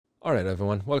All right,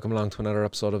 everyone, welcome along to another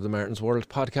episode of the Martin's World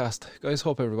podcast. Guys,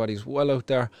 hope everybody's well out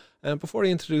there. And before I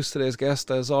introduce today's guest,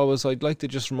 as always, I'd like to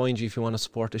just remind you, if you want to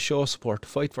support the show, support the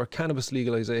fight for cannabis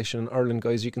legalisation in Ireland,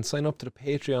 guys, you can sign up to the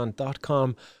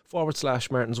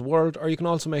patreon.com/Martin's World, or you can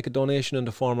also make a donation in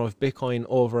the form of Bitcoin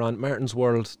over on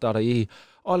martinsworld.ie.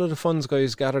 All of the funds,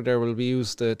 guys, gathered there will be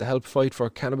used to help fight for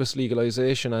cannabis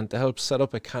legalisation and to help set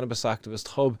up a cannabis activist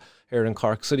hub here in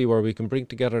Cork City, where we can bring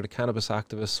together the cannabis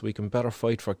activists, we can better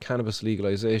fight for cannabis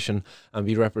legalisation and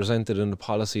be represented in the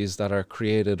policies that are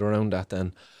created around that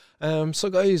then. So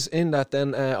guys, in that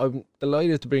then, I'm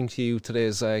delighted to bring to you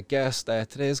today's guest.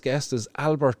 Today's guest is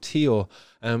Albert Tio.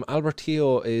 Albert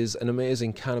Tio is an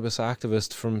amazing cannabis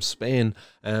activist from Spain,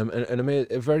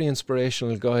 a very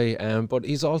inspirational guy, but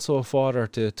he's also a father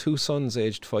to two sons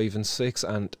aged 5 and 6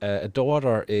 and a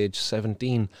daughter aged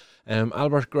 17.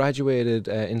 Albert graduated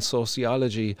in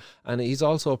sociology, and he's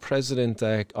also president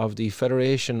of the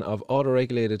Federation of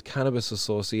Autoregulated Cannabis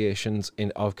Associations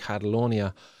of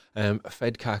Catalonia,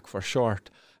 FEDCAC for short.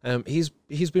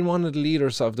 He's been one of the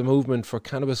leaders of the movement for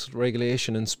cannabis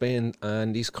regulation in Spain,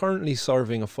 and he's currently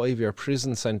serving a 5-year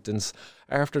prison sentence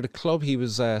after the club he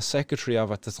was secretary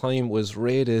of at the time was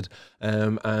raided,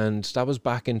 and that was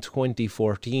back in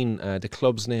 2014. The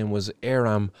club's name was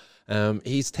ARAM.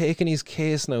 He's taken his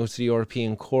case now to the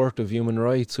European Court of Human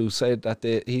Rights, who said that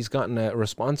he's gotten a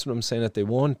response from them saying that they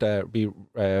won't be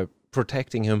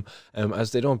protecting him,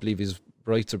 as they don't believe his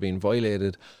rights are being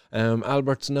violated.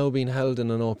 Albert's now being held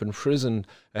in an open prison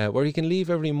where he can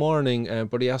leave every morning,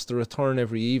 but he has to return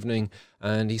every evening,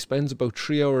 and he spends about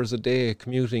 3 hours a day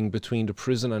commuting between the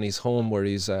prison and his home where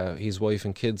his wife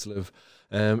and kids live.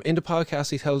 In the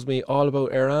podcast, he tells me all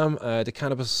about ARAM, the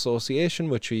Cannabis Association,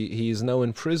 which he is now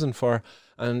in prison for,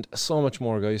 and so much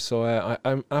more, guys. So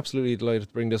I'm absolutely delighted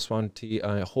to bring this one to you.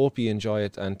 I hope you enjoy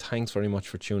it, and thanks very much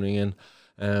for tuning in.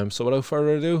 So without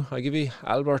further ado, I give you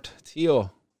Albert Tio.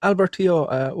 Albert Tio,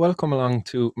 welcome along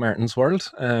to Martin's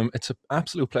World. It's an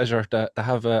absolute pleasure to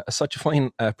have such a fine,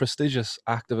 prestigious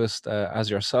activist as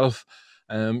yourself.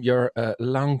 You're a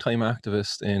long-time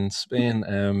activist in Spain.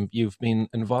 You've been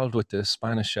involved with the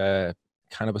Spanish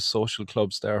cannabis social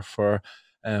clubs there for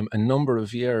a number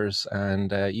of years,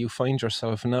 and you find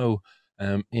yourself now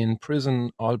in prison,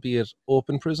 albeit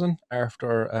open prison,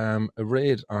 after a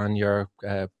raid on your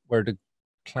where the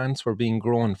plants were being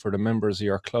grown for the members of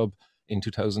your club in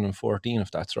 2014,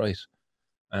 if that's right.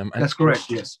 That's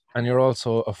correct, yes. And you're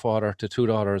also a father to two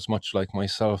daughters, much like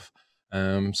myself.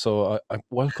 So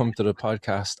welcome to the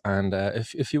podcast. And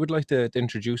if you would like to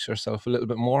introduce yourself a little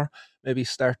bit more, maybe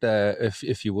start,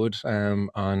 if you would,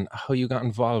 on how you got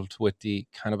involved with the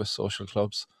cannabis social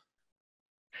clubs.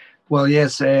 Well,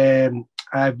 yes,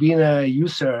 I've been a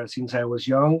user since I was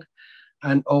young,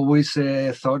 and always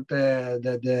thought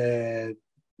that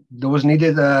there was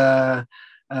needed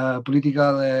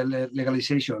political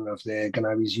legalization of the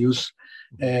cannabis use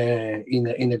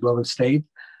in the global state.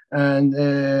 And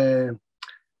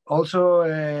also,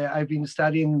 I've been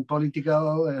studying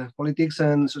politics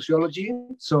and sociology.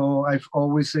 So I've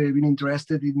always been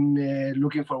interested in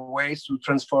looking for ways to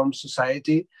transform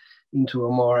society into a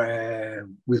more,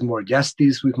 with more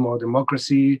justice, with more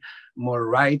democracy, more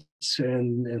rights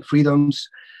and freedoms.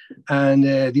 And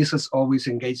this has always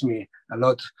engaged me a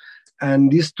lot.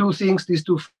 And these two things, these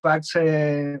two facts,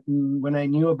 when I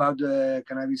knew about the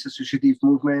cannabis associative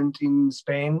movement in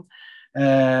Spain,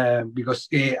 because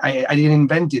I didn't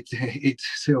invent it,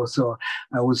 so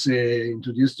I was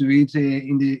introduced to it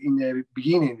in the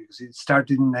beginning, because it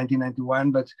started in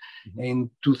 1991, but in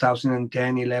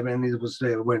 2010, 11, it was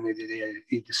when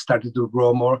it started to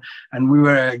grow more, and we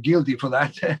were guilty for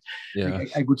that. Yeah.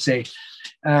 I could say.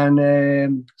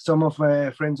 And some of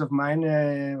friends of mine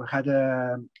had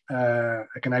a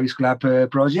cannabis club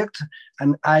project,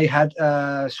 and I had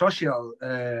a social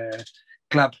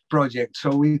club project.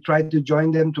 So we tried to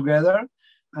join them together,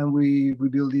 and we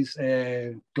built this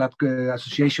club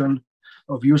association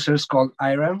of users called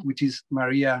IRAM, which is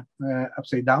Maria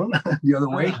upside down, the other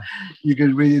way. You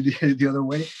can read it the other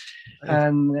way.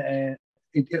 And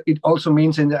it also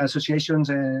means in the associations,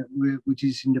 which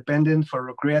is independent for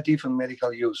recreative and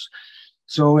medical use.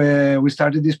 So we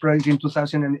started this project in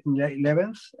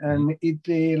 2011, and it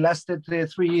lasted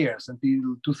 3 years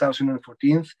until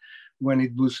 2014, when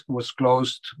it was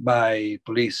closed by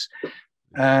police.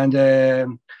 And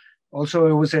also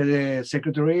I was the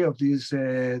secretary of this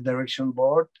direction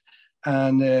board.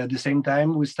 And at the same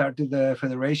time, we started the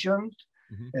federation.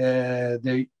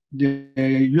 There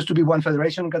used to be one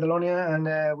federation in Catalonia,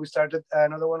 and we started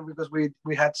another one because we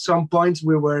had some points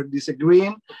we were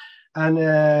disagreeing. And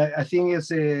I think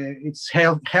it's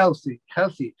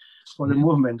healthy for the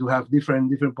movement to have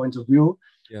different points of view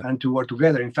and to work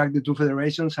together. In fact, the two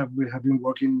federations have been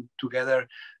working together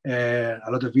a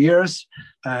lot of years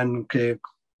and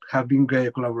have been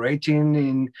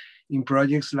collaborating in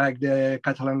projects like the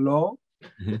Catalan law,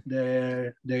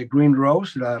 the Green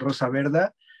Rose, La Rosa Verde,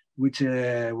 which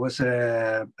was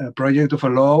a project of a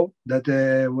law that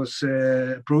was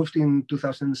approved in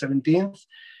 2017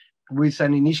 with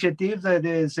an initiative that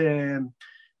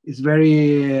is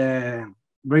very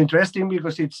interesting,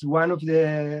 because it's one of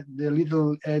the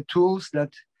little tools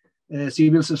that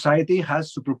civil society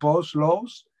has to propose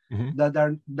laws that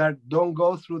don't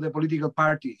go through the political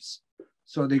parties.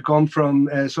 So they come from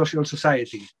social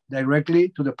society directly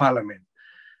to the parliament.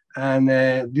 And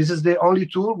this is the only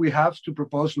tool we have to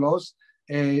propose laws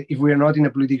if we are not in a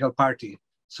political party.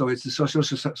 So it's the social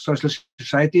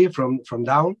society from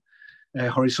down,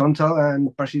 horizontal and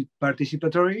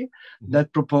participatory,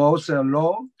 that propose a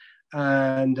law,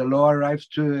 and the law arrives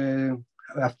to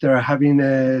after having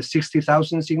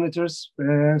 60,000 signatures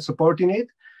supporting it,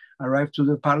 arrived to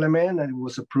the parliament, and it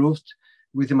was approved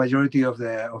with the majority of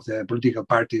the political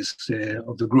parties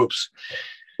of the groups.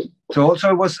 So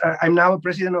also I'm now a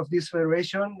president of this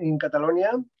federation in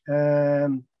Catalonia,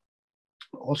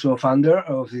 also a founder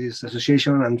of this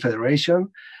association and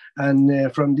federation.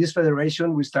 And from this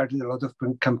federation, we started a lot of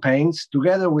campaigns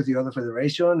together with the other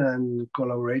federation and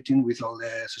collaborating with all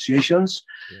the associations,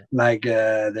 like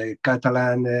the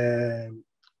Catalan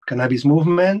cannabis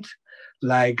movement,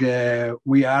 like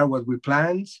We Are What We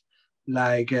Plant,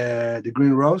 like the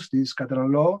Green Rose, this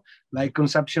Catalan law, like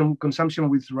consumption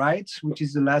with rights, which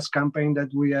is the last campaign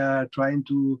that we are trying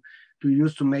to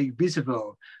use to make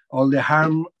visible all the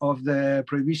harm of the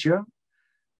prohibition.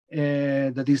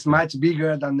 That is much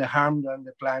bigger than the harm that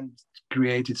the plant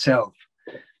creates itself.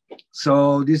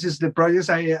 So this is the projects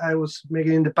I was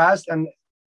making in the past, and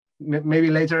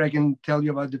maybe later I can tell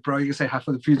you about the projects I have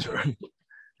for the future.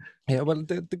 Yeah, well,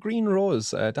 the Green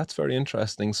Rose, that's very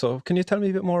interesting. So can you tell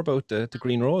me a bit more about the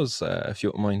Green Rose, if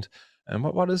you don't mind? And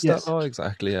what is that law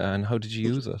exactly, and how did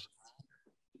you use it?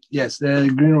 Yes,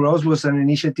 the Green Rose was an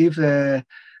initiative,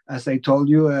 as I told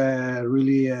you,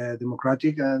 really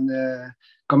democratic and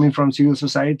coming from civil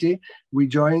society. We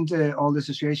joined all the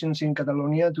associations in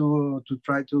Catalonia to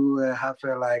try to have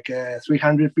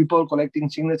 300 people collecting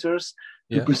signatures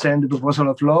to present the proposal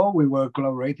of law. We were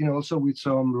collaborating also with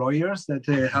some lawyers that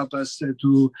helped us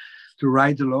to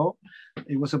write the law.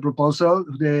 It was a proposal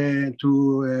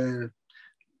to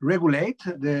regulate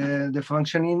the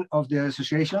functioning of the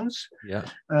associations,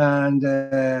 and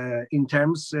in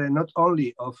terms not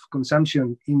only of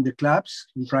consumption in the clubs,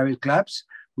 in private clubs,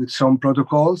 with some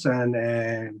protocols and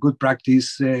good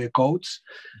practice codes,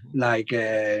 like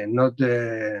not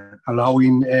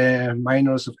allowing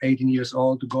minors of 18 years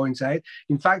old to go inside.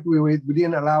 In fact, we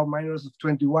didn't allow minors of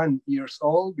 21 years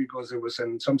old because there was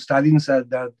some studies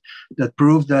that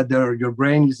proved that your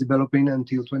brain is developing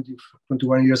until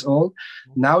 21 years old.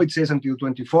 Now it says until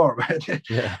 24,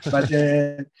 but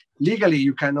legally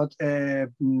you cannot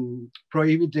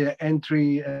prohibit the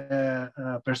entry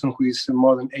a person who is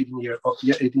more than 18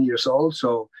 years old.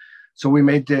 So we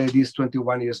made these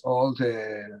 21 years old,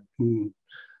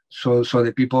 so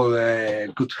the people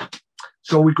could.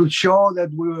 So we could show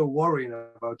that we were worrying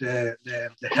about the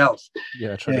health.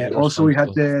 Also, we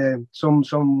had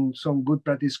some good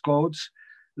practice codes,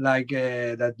 like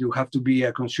that you have to be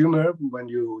a consumer when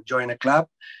you join a club.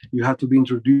 You have to be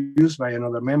introduced by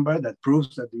another member that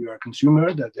proves that you are a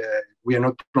consumer, that we are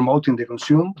not promoting the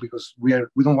consume, because we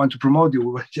don't want to promote you.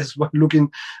 We were just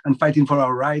looking and fighting for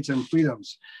our rights and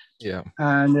freedoms.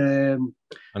 And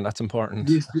that's important.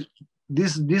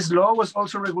 This law was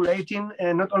also regulating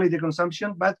not only the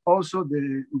consumption, but also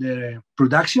the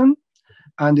production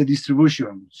and the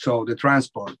distribution, so the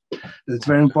transport. That's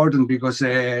very important, because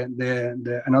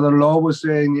another law was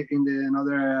in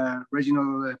another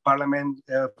regional parliament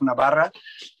of Navarra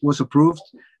was approved,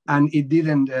 and it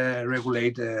didn't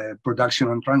regulate production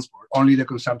and transport, only the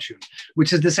consumption,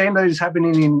 which is the same that is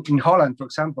happening in Holland, for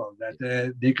example,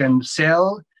 that they can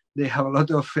sell. They have a lot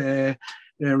of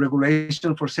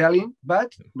regulation for selling,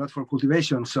 but not for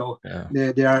cultivation. So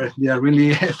they are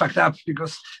really fucked up,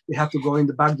 because they have to go in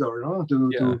the back door, no?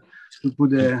 To put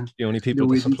the only people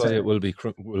to supply inside. It will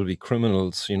be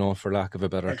criminals, for lack of a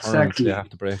better term. They have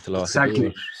to break the law. To do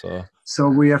it, so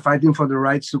we are fighting for the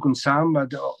rights to consume,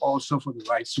 but also for the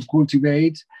rights to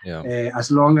cultivate. As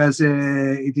long as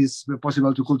it is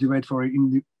possible to cultivate for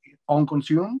own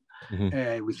consume.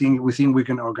 We think we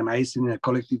can organize in a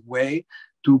collective way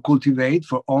to cultivate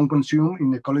for own consume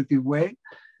in a collective way,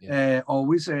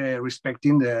 always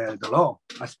respecting the law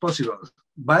as possible.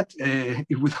 but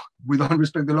if we don't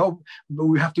respect the law, but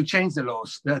we have to change the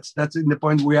laws. That's in the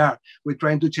point we are. We're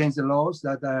trying to change the laws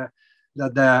that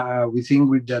we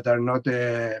think that are not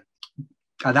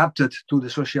adapted to the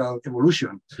social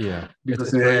evolution. Yeah,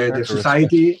 because the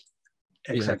society.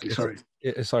 Exactly.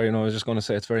 Sorry, no, I was just going to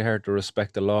say it's very hard to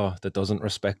respect the law that doesn't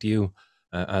respect you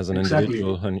as an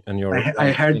individual and your.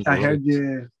 I heard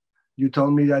you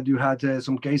told me that you had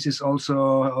some cases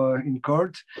also in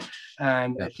court,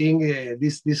 and I think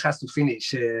this has to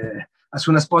finish as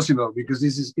soon as possible, because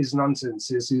this is nonsense.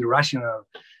 It's irrational.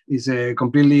 It's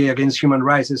completely against human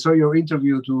rights. I saw your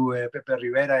interview to Pepe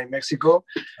Rivera in Mexico,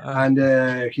 and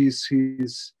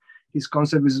his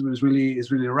concept is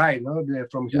really right, no?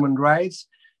 From human rights,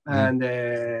 and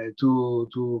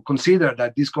to consider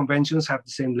that these conventions have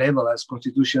the same level as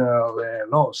constitutional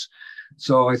laws.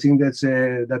 So I think that's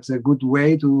a good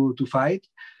way to fight.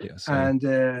 Yes. And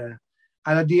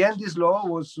at the end, this law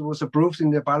was approved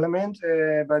in the parliament,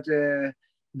 but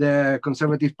the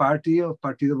Conservative Party of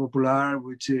Partido Popular,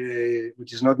 which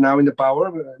is not now in the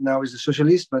power, now is the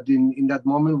Socialist, but in that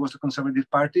moment was the Conservative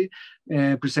Party,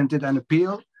 presented an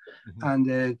appeal. And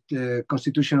the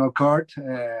Constitutional Court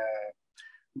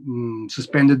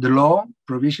suspended the law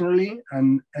provisionally,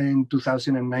 and in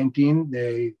 2019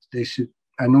 they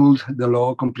annulled the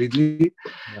law completely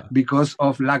because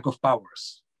of lack of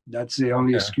powers. That's the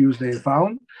only excuse they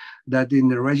found, that in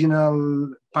the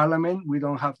regional parliament we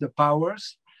don't have the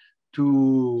powers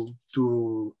to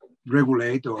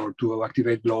regulate or to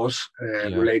activate laws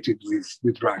related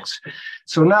with drugs.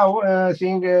 So now I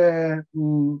think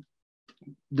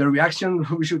the reaction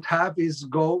we should have is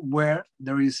go where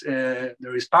there is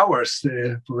powers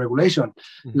for regulation,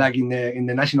 like in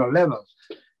the national level.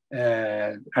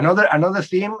 Another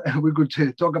theme we could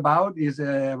talk about is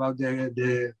about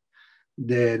the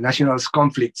national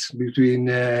conflicts between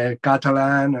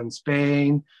Catalan and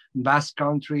Spain, Basque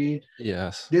Country.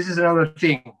 Yes, this is another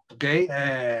thing. Okay,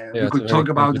 we could talk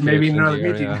about maybe in another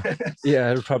meeting.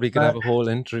 Yeah, we probably could have a whole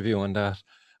interview on that.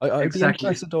 I'd be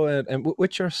interested though,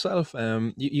 with yourself,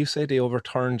 you say they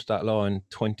overturned that law in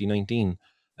 2019.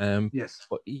 Yes.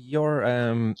 But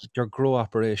your grow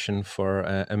operation for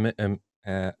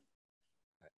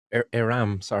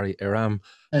Aram,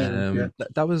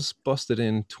 that was busted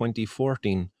in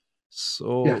 2014.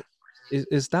 So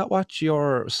is that what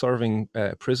you're serving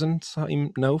prison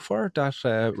time now for, that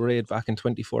raid back in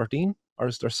 2014? Or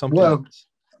is there something else?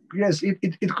 Yes,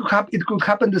 it could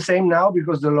happen the same now,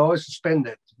 because the law is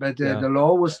suspended. But the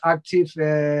law was active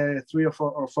 3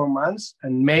 or 4 months,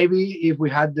 and maybe if we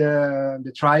had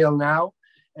the trial now,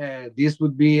 this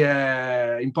would be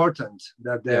important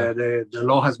that the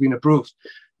law has been approved.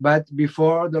 But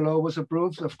before the law was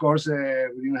approved, of course,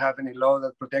 we didn't have any law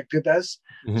that protected us,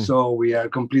 so we are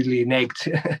completely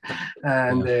naked,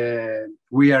 and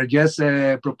we are just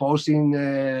proposing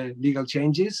legal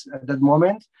changes at that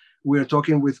moment. We're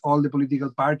talking with all the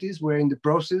political parties. We're in the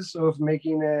process of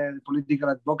making political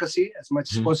advocacy as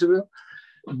much as possible,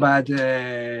 but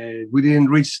we didn't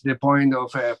reach the point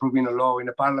of approving a law in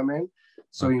the parliament.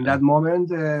 So in that moment,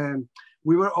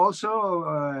 we were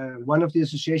also one of the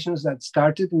associations that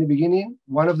started in the beginning,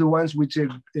 one of the ones which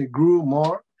grew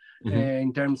more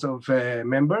in terms of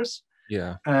members.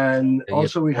 Yeah. And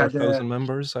also we had 4,000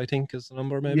 members, I think is the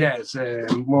number, maybe? Yes,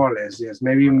 more or less, yes.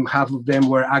 Maybe half of them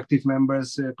were active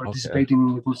members participating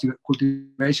in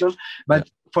cultivation. But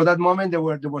for that moment, there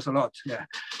was a lot,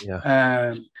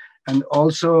 and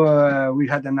also we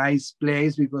had a nice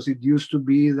place, because it used to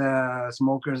be the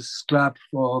smokers club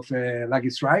of Lucky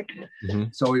Strike.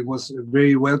 So it was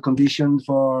very well conditioned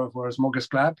for a smokers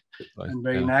club, and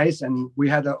very nice. And we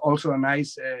had also a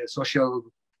nice social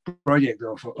project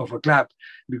of a club,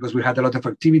 because we had a lot of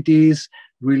activities,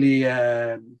 really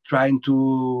trying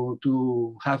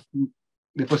to have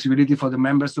the possibility for the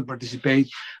members to participate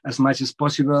as much as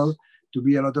possible, to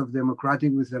be a lot of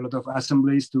democratic, with a lot of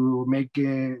assemblies, to make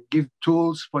give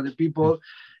tools for the people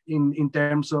in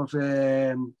terms of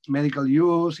medical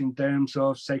use, in terms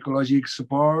of psychological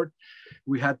support.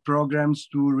 We had programs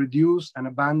to reduce and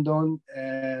abandon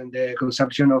the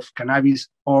consumption of cannabis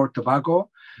or tobacco.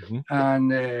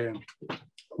 And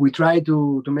we try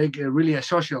to make a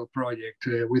social project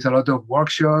with a lot of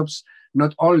workshops,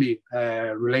 not only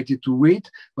related to weed,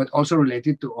 but also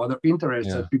related to other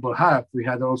interests that people have. We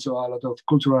had also a lot of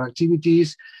cultural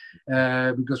activities,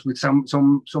 because with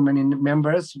so many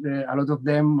members, a lot of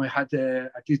them had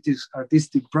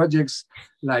artistic projects,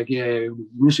 like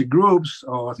music groups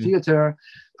or theater.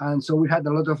 And so we had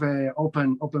a lot of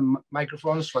open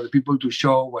microphones for the people to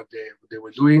show what they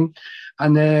were doing.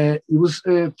 And it was,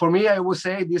 for me, I would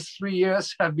say these 3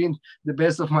 years have been the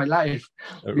best of my life.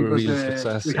 A Because real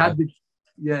success. we had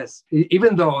yes,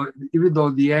 even though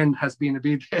the end has been a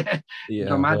bit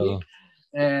dramatic,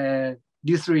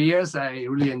 these 3 years I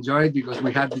really enjoyed, because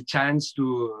we had the chance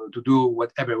to do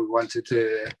whatever we wanted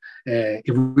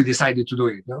if we decided to do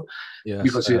it. No? Yes,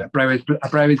 because a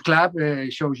private club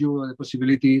shows you the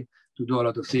possibility to do a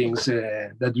lot of things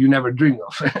that you never dreamed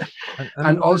of.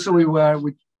 And also we were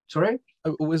with. Sorry.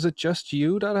 Was it just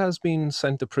you that has been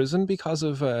sent to prison because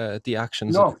of the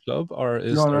actions No. of the club, or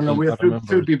is No? We have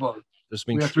three people. There's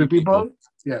been we have three people.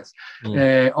 Yes.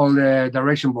 On the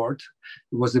direction board,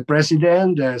 it was the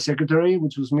president, the secretary,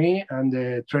 which was me, and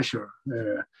the treasurer,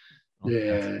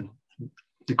 the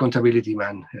accountability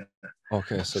man.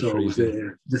 Okay, so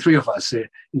the three of us.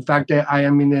 In fact, I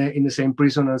am in the same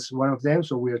prison as one of them,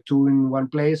 so we are two in one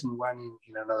place and one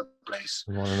in another place.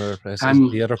 One in another place.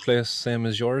 And the other place same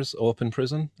as yours, open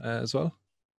prison as well?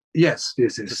 Yes,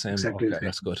 this is the same. Exactly. Okay,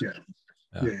 that's good.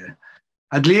 Yeah.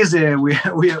 At least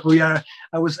we are.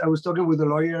 I was talking with a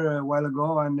lawyer a while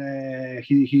ago, and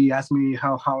he asked me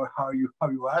how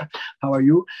are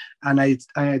you, and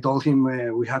I told him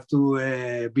we have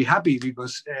to be happy,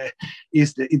 because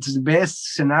it's the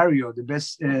best scenario, the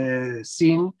best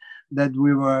scene that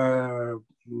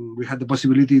we had the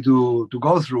possibility to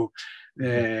go through.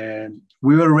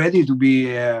 We were ready to be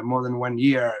more than 1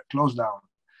 year closed down.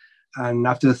 And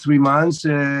after 3 months,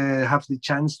 have the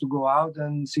chance to go out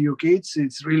and see your kids.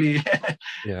 It's really,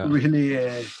 really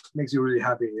makes you really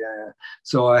happy.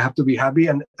 So I have to be happy,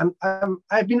 and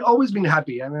I've always been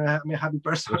happy. I'm a happy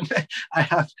person. I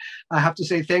have to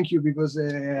say thank you, because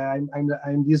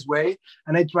I'm this way,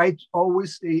 and I try to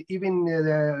always, even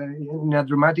in a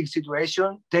dramatic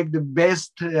situation, take the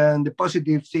best and the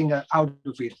positive thing out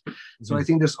of it. Mm-hmm. So I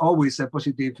think there's always a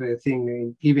positive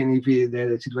thing, even if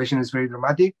the situation is very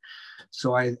dramatic.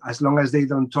 So as long as they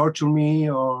don't torture me,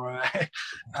 or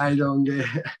I don't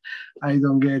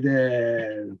get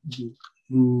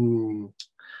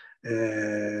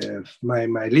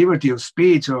my liberty of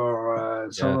speech, or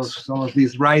some of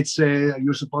these rights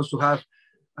you're supposed to have,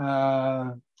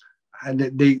 and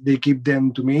they keep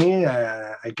them to me,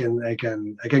 I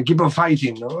can keep on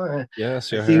fighting. No?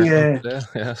 Yes, you're here.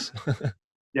 Yes.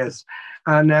 Yes,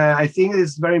 and I think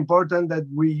it's very important that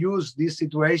we use this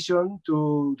situation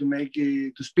to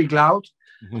speak loud,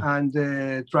 and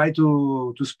try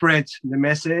to spread the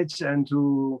message, and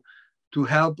to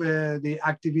help the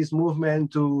activist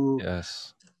movement to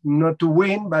not to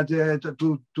win, but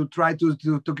to try to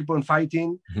keep on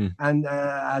fighting, and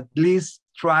at least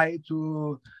try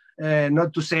to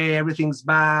not to say everything's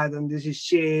bad and this is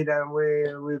shit and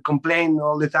we complain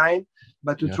all the time,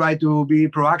 but to try to be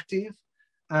proactive.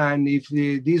 And if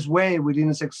this way we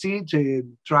didn't succeed,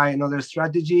 try another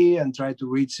strategy and try to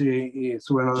reach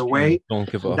through another way.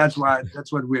 Don't give up. That's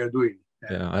what we are doing.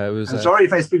 I'm sorry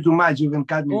if I speak too much. You can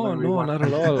cut me. Oh, no, not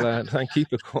at all. Thank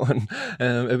keep it going.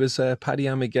 It was Paddy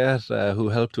Amiguette who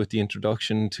helped with the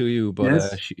introduction to you,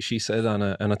 but she said on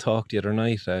a talk the other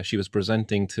night, she was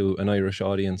presenting to an Irish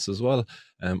audience as well,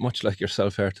 much like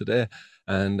yourself here today.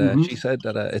 And she said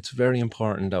that it's very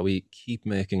important that we keep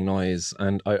making noise.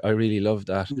 And I really love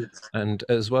that. Yes. And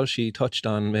as well, she touched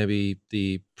on maybe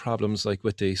the problems like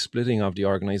with the splitting of the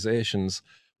organizations.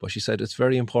 But she said it's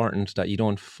very important that you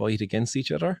don't fight against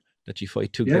each other, that you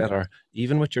fight together,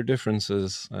 even with your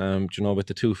differences. With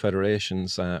the two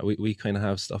federations, we kind of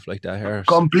have stuff like that here.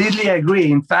 Completely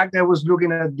agree. In fact, I was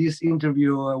looking at this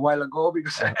interview a while ago,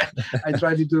 because I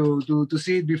tried to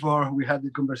see it before we had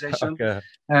the conversation. Okay.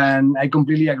 And I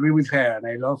completely agree with her, and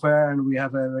I love her, and we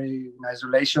have a very nice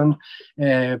relation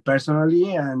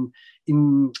personally. And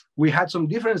we had some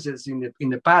differences in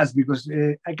the past, because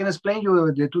I can explain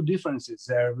you the two differences.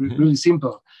 They're really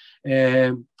simple.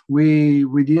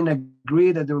 We didn't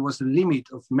agree that there was a limit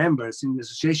of members in the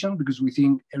association, because we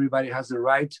think everybody has the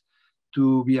right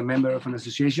to be a member of an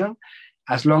association,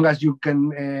 as long as you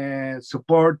can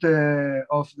support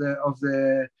of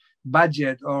the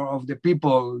budget or of the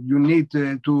people you need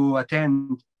to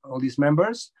attend all these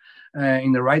members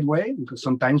in the right way. Because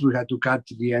sometimes we had to cut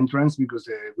the entrance, because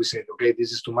we said, okay,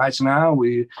 this is too much now.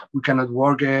 We cannot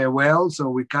work well, so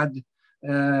we cut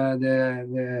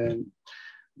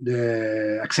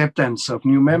the acceptance of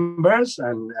new members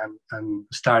and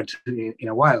start in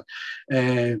a while.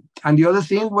 And the other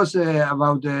thing was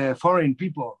about the foreign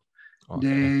people.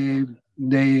 Okay.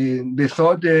 They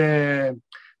thought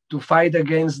to fight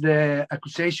against the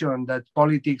accusation that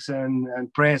politics and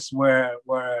press were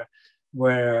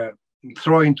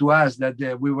throwing to us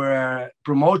that we were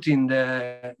promoting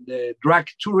the drug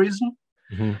tourism.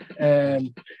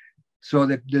 And so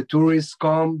the tourists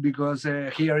come because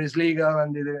here is legal,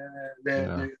 and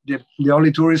the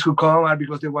only tourists who come are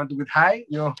because they want to get high.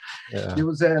 There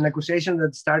was an accusation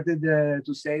that started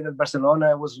to say that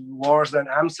Barcelona was worse than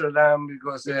Amsterdam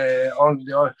because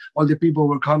all the people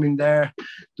were coming there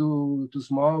to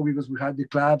smoke because we had the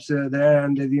clubs there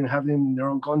and they didn't have them in their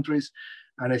own countries.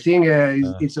 And I think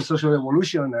it's a social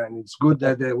evolution, and it's good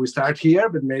that we start here,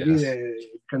 but maybe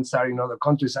it can start in other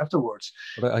countries afterwards.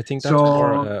 But I think that's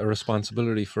more a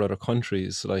responsibility for other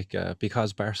countries, like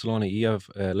because Barcelona, you have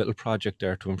a little project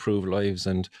there to improve lives,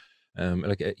 and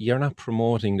you're not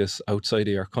promoting this outside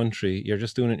of your country, you're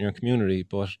just doing it in your community.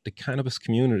 But the cannabis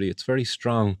community, it's very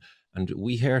strong, and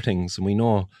we hear things and we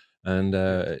know. And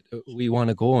we want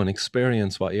to go and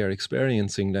experience what you're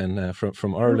experiencing then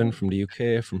from Ireland, from the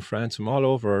UK, from France, from all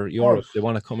over Europe. They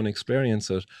want to come and experience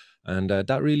it. And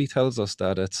that really tells us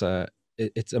that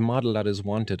it's a model that is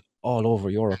wanted all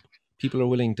over Europe. People are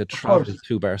willing to travel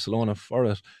to Barcelona for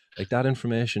it. Like, that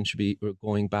information should be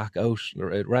going back out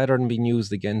rather than being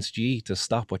used against you to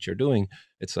stop what you're doing.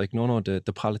 It's like, no,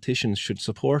 the politicians should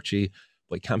support you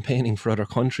by campaigning for other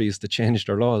countries to change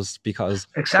their laws because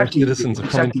citizens are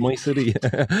coming to my city.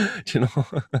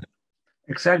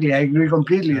 Exactly, I agree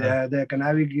completely. The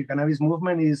cannabis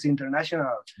movement is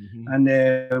international, and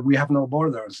we have no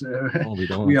borders. We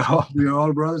don't. We are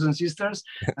all brothers and sisters,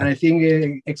 and I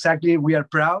think exactly we are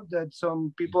proud that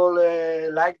some people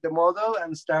like the model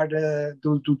and start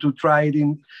to try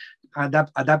it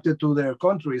adapted to their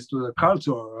countries, to their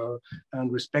culture, and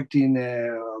respecting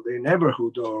the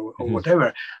neighborhood or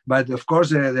whatever. But of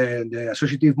course, the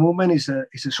associative movement is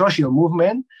a social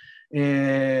movement.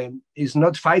 It's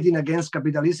not fighting against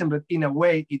capitalism, but in a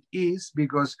way it is,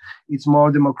 because it's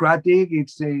more democratic. It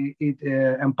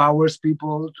empowers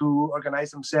people to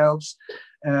organize themselves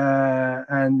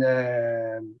and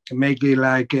make it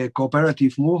like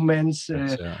cooperative movements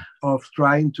of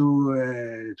trying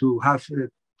to have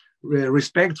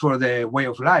respect for the way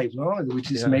of life,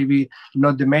 which is maybe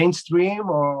not the mainstream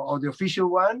or the official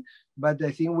one, but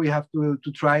I think we have to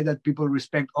try that people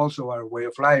respect also our way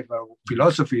of life, our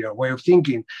philosophy, our way of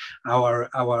thinking, our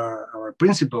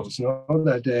principles,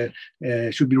 that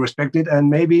should be respected, and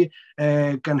maybe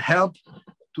can help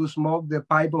to smoke the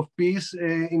pipe of peace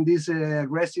in this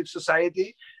aggressive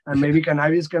society. And maybe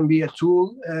cannabis can be a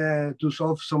tool to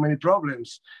solve so many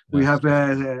problems. We have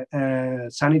a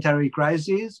sanitary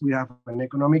crisis, we have an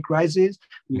economic crisis,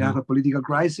 we have a political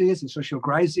crisis, a social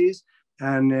crisis,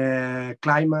 and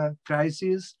climate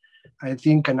crisis. I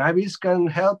think cannabis can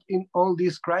help in all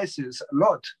these crises a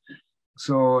lot.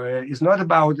 So it's not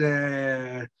about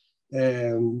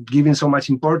giving so much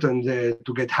importance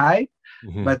to get high,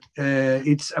 but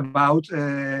it's about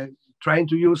trying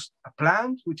to use a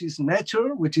plant, which is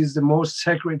nature, which is the most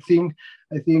sacred thing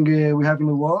I think we have in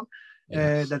the world,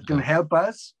 that can help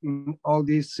us in all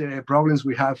these problems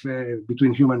we have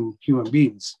between human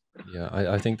beings. Yeah,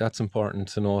 I think that's important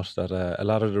to note, that a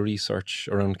lot of the research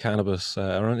around cannabis,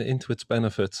 into its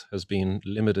benefits, has been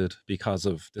limited because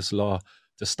of this law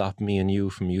to stop me and you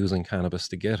from using cannabis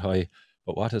to get high.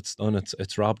 But what it's done,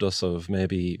 it's robbed us of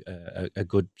maybe a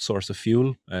good source of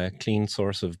fuel, a clean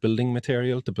source of building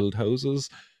material to build houses.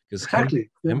 Because hemp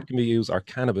can be used, or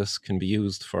cannabis can be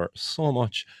used for so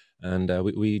much. And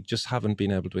we just haven't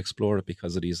been able to explore it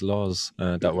because of these laws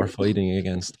that we're fighting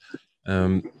against.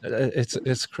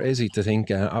 It's crazy to think.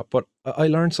 But I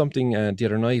learned something the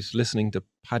other night listening to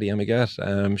Paddy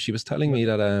Amiget. She was telling me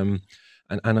that,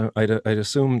 and I'd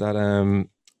assume that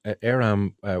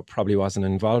Aram probably wasn't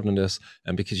involved in this,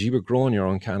 and because you were growing your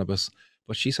own cannabis,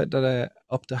 but she said that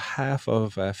up to half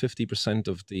of 50%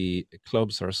 of the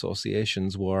clubs or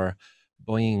associations were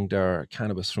buying their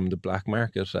cannabis from the black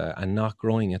market and not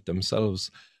growing it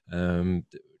themselves.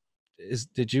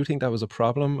 Did you think that was a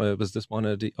problem? Was this one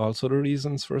of the also the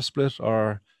reasons for a split,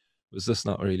 or was this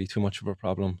not really too much of a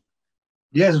problem?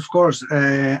 Yes, of course.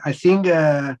 I think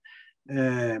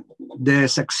the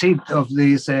success of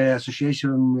this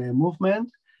association movement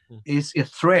is a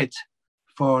threat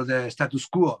for the status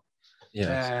quo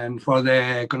and for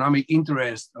the economic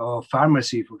interest of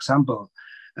pharmacy, for example.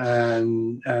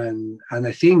 And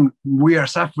I think we are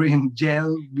suffering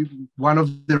jail. One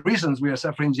of the reasons we are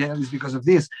suffering jail is because of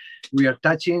this. We are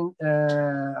touching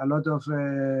a lot of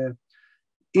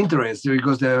interest,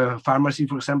 because the pharmacy,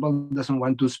 for example, doesn't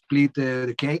want to split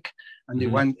the cake, and they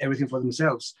want everything for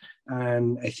themselves.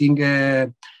 And I think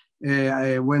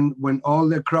when all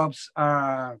the crops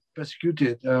are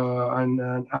persecuted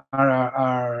and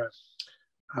are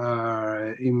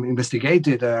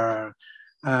investigated,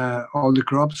 all the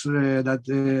crops that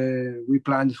we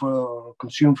plant for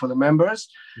consume for the members.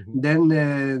 Then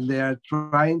they are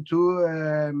trying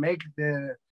to make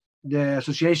the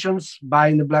associations buy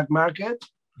in the black market,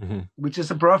 which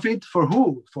is a profit for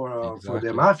who? For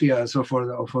the mafias or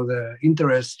for the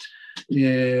interest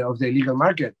of the illegal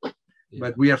market.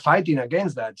 But we are fighting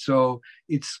against that. So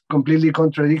it's completely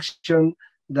contradiction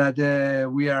that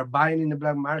we are buying in the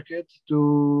black market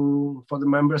for the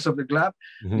members of the club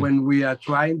when we are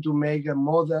trying to make a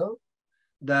model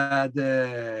that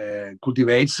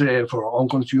cultivates for own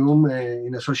consume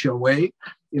in a social way,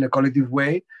 in a collective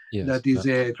way, that is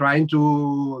trying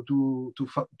to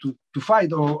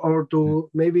fight or to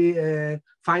maybe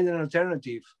find an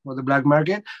alternative for the black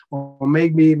market, or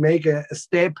maybe make a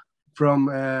step from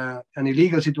an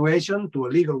illegal situation to a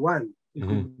legal one. It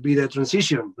could be the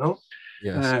transition, no?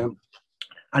 Yes.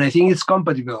 And I think it's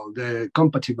compatible, the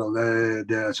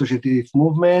associative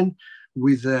movement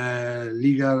with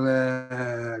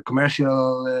legal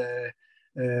commercial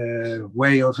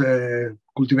way of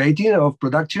cultivating, of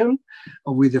production,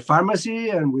 with the pharmacy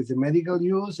and with the medical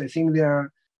use. I think there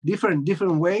are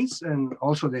different ways, and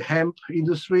also the hemp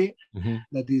industry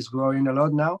that is growing a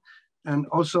lot now. And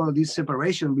also this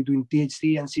separation between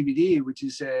THC and CBD, which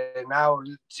is now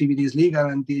CBD is legal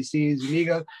and THC is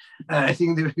illegal. I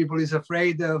think the people is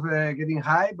afraid of getting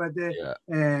high, but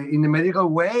in the medical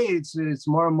way, it's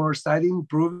more and more studying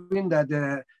proving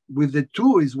that with the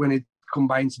two is when it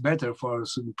combines better for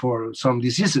some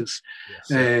diseases.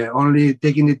 Only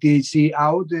taking the THC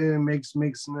out makes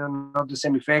not the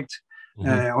same effect.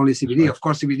 Only CBD, of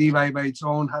course, CBD by its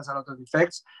own has a lot of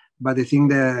effects. But I think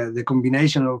the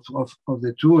combination of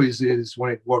the two is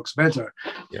when it works better.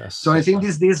 Yes. So I think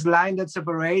this line that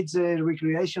separates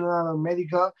recreational and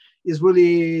medical is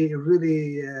really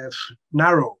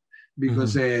narrow,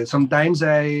 because sometimes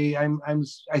I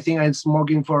think I'm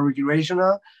smoking for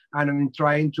recreational, and I'm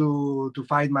trying to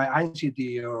fight my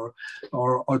anxiety or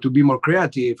to be more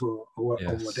creative or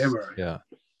whatever. Yeah.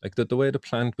 Like the way the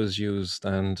plant was used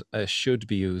and should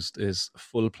be used is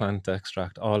full plant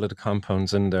extract. All of the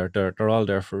compounds in there, they're all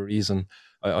there for a reason.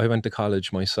 I went to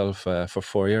college myself for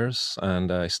 4 years,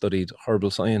 and I studied herbal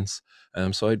science.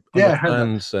 So I'd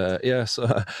understand,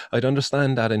 so I'd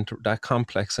understand that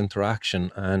complex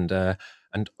interaction, and the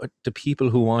people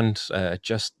who want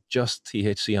just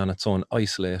THC on its own,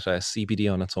 isolate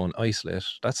CBD on its own, isolate.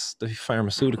 That's the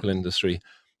pharmaceutical industry.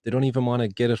 They don't even want to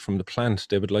get it from the plant.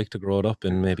 They would like to grow it up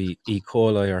in maybe E.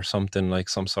 coli or something, like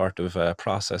some sort of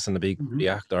process in a big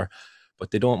reactor. But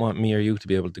they don't want me or you to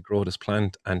be able to grow this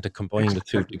plant and to combine the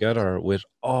two together with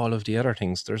all of the other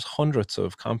things. There's hundreds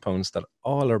of compounds that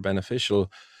all are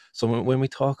beneficial. So when we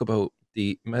talk about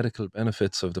the medical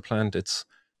benefits of the plant, it's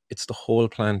the whole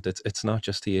plant. It's not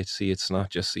just THC. It's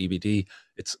not just CBD.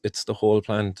 It's the whole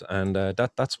plant, and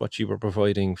that's what you were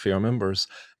providing for your members.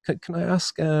 Can I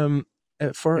ask?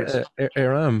 For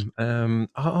Aram,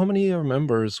 how many of your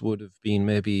members would have been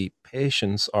maybe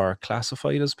patients or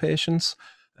classified as patients?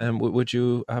 Would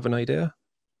you have an idea?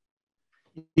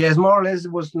 Yes, more or less,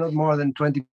 it was not more than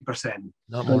 20%.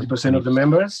 20% of the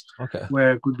members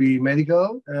could be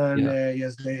medical. And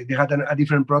yes, they had a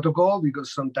different protocol,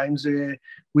 because sometimes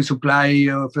we supply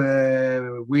of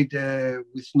with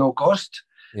no cost.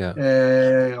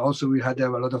 Also, we had a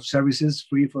lot of services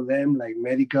free for them, like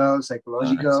medical,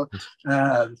 psychological,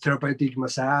 therapeutic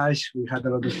massage. We had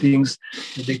a lot of things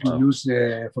that they could use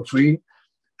for free.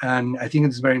 And I think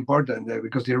it's very important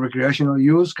because the recreational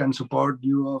use can support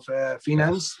you of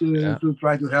finance to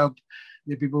try to help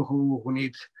the people who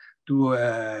need to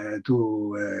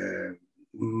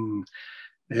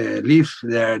live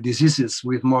their diseases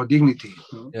with more dignity.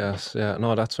 Yes,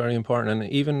 no, that's very important.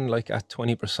 And even like at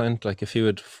 20%, like if you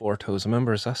had 4,000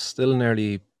 members, that's still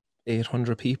nearly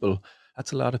 800 people.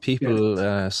 That's a lot of people.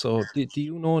 Yes. So do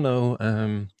you know now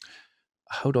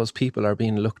how those people are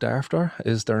being looked after?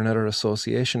 Is there another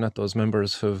association that those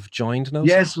members have joined now?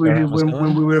 Yes, when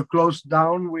we were closed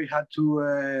down, we had to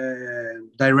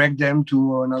direct them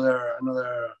to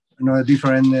another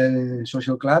different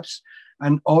social clubs.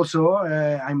 And also,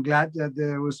 I'm glad that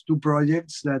there was 2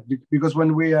 projects that, because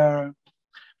when we were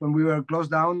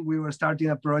closed down, we were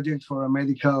starting a project for a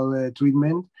medical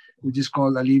treatment, which is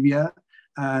called Alivia.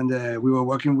 And we were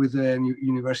working with the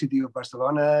University of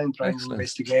Barcelona and trying to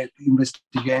investigate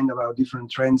about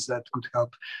different trends that could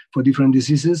help for different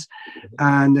diseases.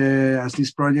 And as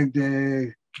this project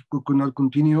could not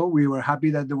continue, we were happy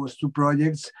that there was 2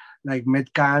 projects like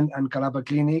MedCan and Calapa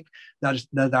Clinic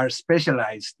that are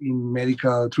specialized in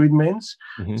medical treatments.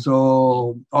 Mm-hmm.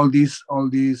 So all these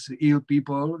ill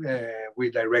people,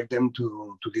 we direct them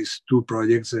to these two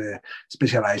projects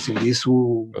specialized in this,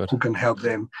 who can help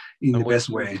them in the best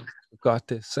way. Got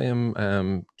the same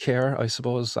care, I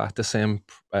suppose, at the same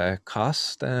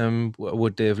cost?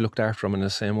 Would they have looked after them in the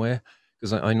same way?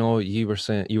 Because I know you were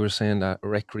saying that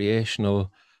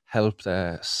recreational helped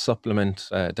supplement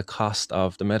the cost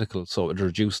of the medical, so it would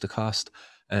reduce the cost.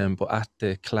 But at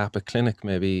the Calapa Clinic,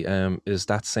 maybe is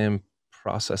that same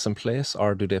process in place,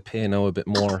 or do they pay now a bit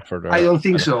more for their? I don't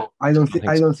think so. I don't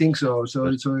think so.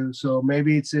 So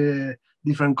maybe it's a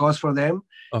different cost for them.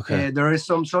 Okay. There is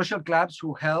some social clubs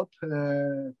who help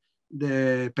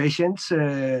the patients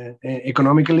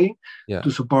economically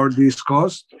to support this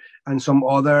cost, and some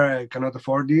other cannot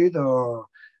afford it, or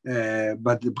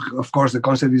but of course the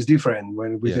concept is different.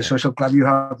 When with the social club, you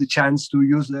have the chance to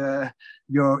use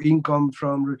your income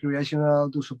from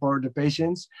recreational to support the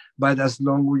patients, but as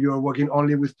long as you're working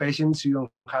only with patients, you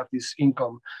don't have this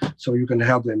income, so you can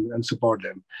help them and support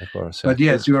them. Of course, but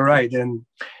yes, you are right. And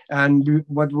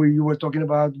what you were talking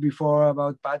about before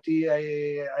about Patty,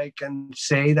 I can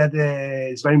say that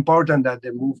it's very important that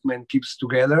the movement keeps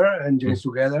together and joins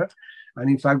together. And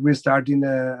in fact, we're starting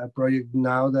a project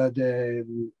now that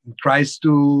tries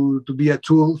to be a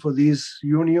tool for this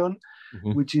union,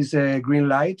 which is a Green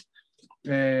Light,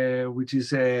 which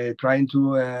is trying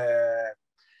to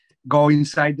go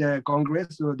inside the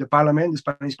Congress, the Parliament, the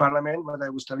Spanish Parliament. What I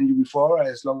was telling you before,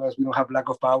 as long as we don't have lack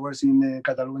of powers in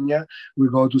Catalonia, we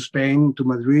go to Spain, to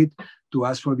Madrid, to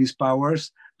ask for these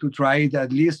powers, to try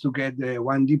at least to get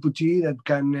one deputy that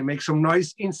can make some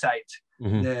noise inside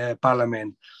the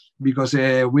Parliament. Because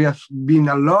we have been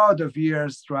a lot of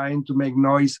years trying to make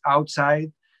noise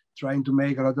outside, trying to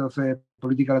make a lot of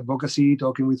political advocacy,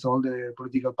 talking with all the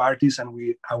political parties, and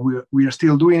we are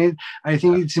still doing it. I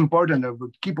think it's important that we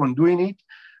keep on doing it,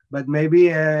 but maybe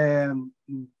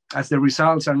as the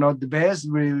results are not the best,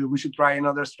 we should try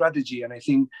another strategy. And I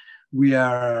think we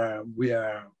are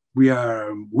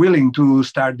willing to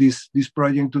start this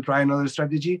project to try another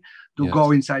strategy, to go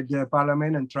inside the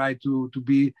Parliament and try to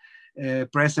be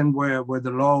present where the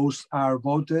laws are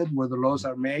voted, where the laws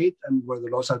are made, and where the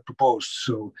laws are proposed.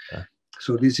 So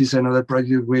this is another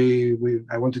project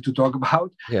I wanted to talk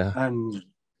about. And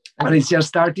it's just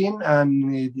starting,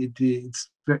 and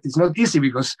it's not easy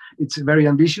because it's very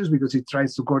ambitious, because it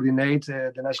tries to coordinate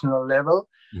the national level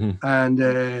and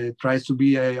tries to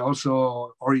be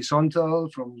also horizontal,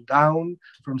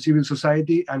 from civil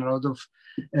society, and a lot of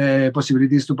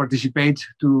possibilities to participate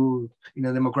in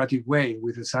a democratic way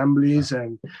with assemblies.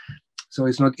 And so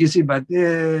it's not easy, but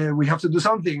we have to do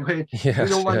something. We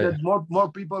don't want that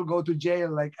more people go to jail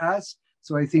like us.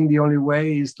 So I think the only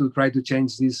way is to try to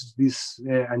change these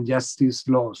injustice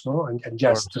laws, no, and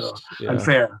just and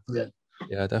fair.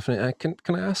 Yeah, definitely.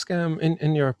 Can I ask,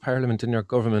 in your parliament, in your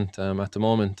government at the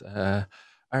moment,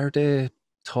 are they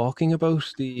talking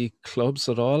about the clubs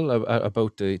at all,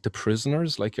 about the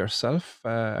prisoners like yourself?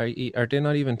 Are they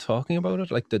not even talking about it?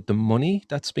 Like the money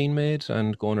that's being made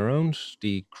and going around,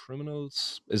 the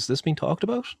criminals, is this being talked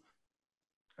about?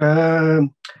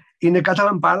 In the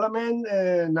Catalan parliament,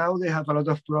 now they have a lot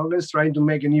of problems trying to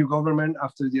make a new government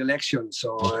after the election.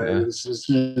 So there's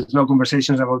no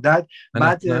conversations about that. And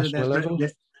but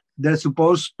the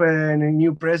supposed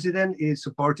new president is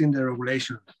supporting the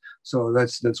regulation. So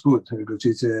that's good, because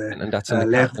it's a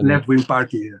left-wing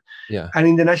party. And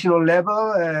in the national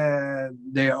level,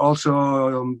 they're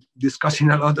also discussing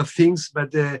a lot of things,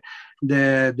 but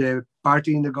the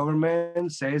party in the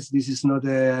government says this is not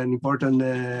an important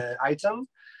item.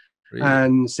 Really?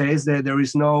 And says that there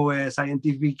is no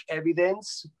scientific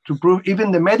evidence to prove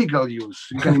even the medical use.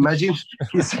 You can imagine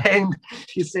he's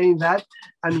saying that,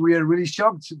 and we are really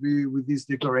shocked with these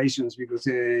declarations, because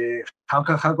how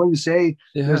can you say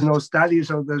there's no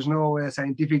studies or there's no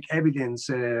scientific evidence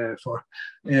for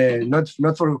not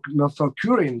for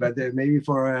curing, but maybe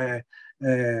for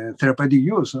therapeutic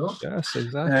use, no? Yes,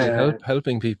 exactly.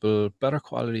 Helping people, better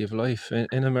quality of life.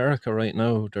 In America right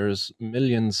now, there's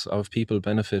millions of people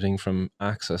benefiting from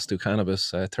access to cannabis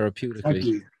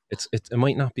therapeutically. Exactly. It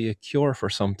might not be a cure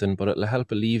for something, but it'll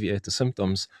help alleviate the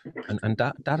symptoms, and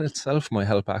that itself might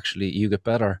help actually you get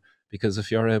better, because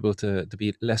if you're able to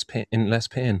be in less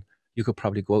pain, you could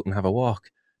probably go out and have a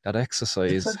walk. That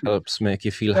exercise helps make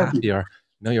you feel happier.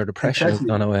 Now your depression has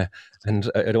gone away, and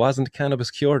it wasn't cannabis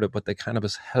cured it, but the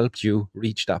cannabis helped you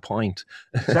reach that point.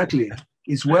 Exactly.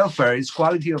 it's welfare, it's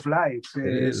quality of life.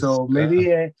 So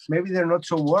maybe they're not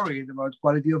so worried about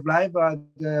quality of life, but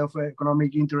of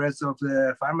economic interests of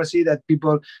the pharmacy, that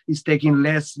people is taking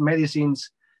less medicines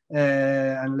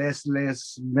and less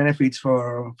benefits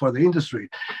for the industry.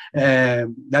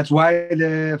 That's why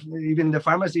even the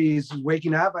pharmacy is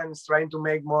waking up and is trying to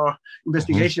make more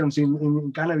investigations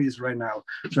in cannabis right now.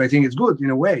 So I think it's good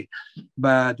in a way.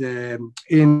 But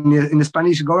in the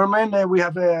Spanish government, we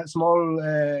have a small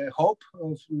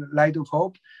light of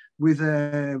hope with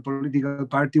a political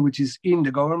party which is in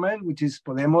the government, which is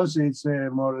Podemos. It's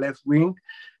more left-wing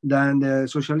than the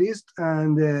socialist,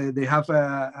 and they have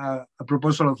a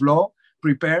proposal of law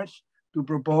prepared to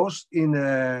propose in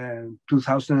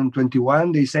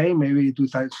 2021, they say, maybe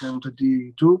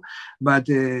 2022, but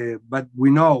we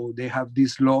know they have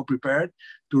this law prepared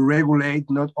to regulate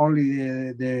not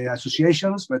only the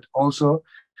associations, but also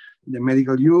the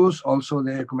medical use, also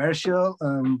the commercial,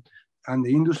 and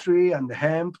the industry and the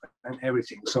hemp and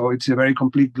everything. So it's a very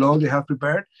complete law they have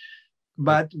prepared,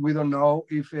 but we don't know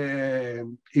if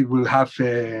it will have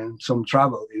some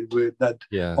trouble with that.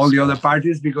 Yes. All the other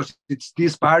parties, because it's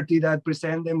this party that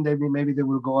present them, maybe they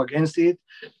will go against it.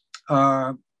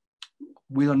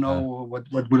 We don't know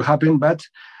what will happen, but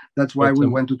that's why we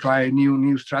want to try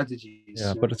new strategies.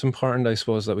 Yeah, but it's important, I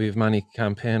suppose, that we have many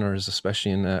campaigners,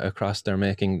 especially across there,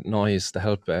 making noise to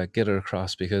help get it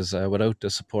across, because without the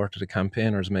support of the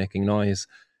campaigners making noise,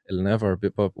 it'll never be.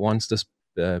 But once this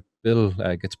bill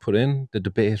gets put in, the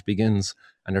debate begins,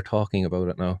 and they're talking about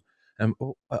it now.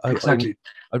 Exactly.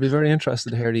 I'd be very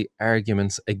interested to hear the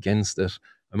arguments against it.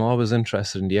 I'm always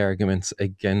interested in the arguments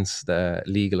against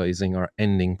legalizing or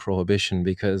ending prohibition,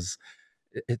 because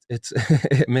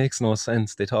it makes no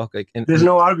sense. They talk like there's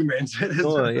no arguments.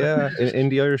 No, yeah. In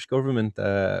the Irish government,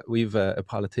 we've a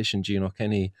politician, Gino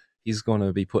Kenny. He's going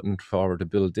to be putting forward a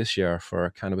bill this year for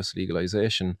cannabis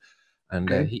legalization, and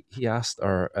he asked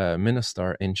our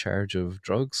minister in charge of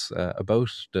drugs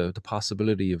about the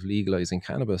possibility of legalizing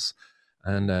cannabis,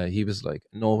 and he was like,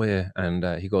 "No way!" And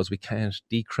he goes, "We can't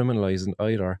decriminalize it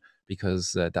either,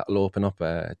 because that'll open up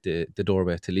the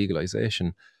doorway to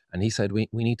legalization." And he said, we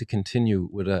need to continue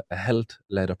with a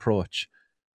health-led approach,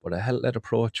 but a health-led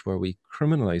approach where we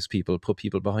criminalize people, put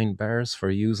people behind bars for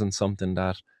using something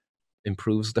that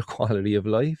improves their quality of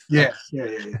life. Yeah.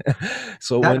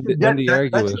 So when they argue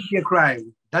that should be a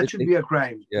crime. That should be a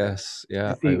crime. Yes,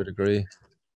 yeah, I would agree.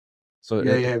 So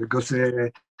because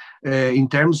in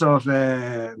terms of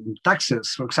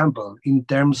taxes, for example, in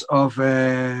terms of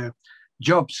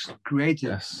jobs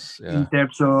created, in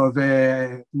terms of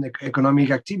economic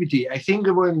activity. I think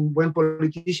when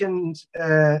politicians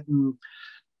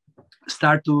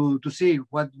start to see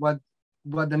what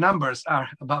the numbers are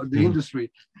about the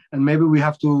industry, and maybe we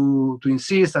have to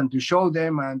insist and to show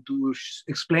them and to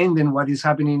explain them what is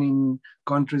happening in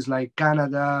countries like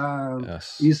Canada,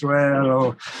 Israel,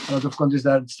 or a lot of countries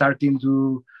that are starting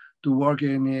to work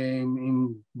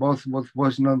in both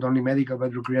not only medical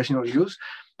but recreational use.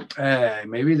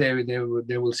 Maybe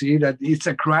they will see that it's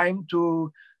a crime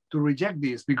to reject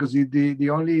this, because the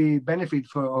only benefit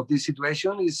of this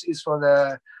situation is for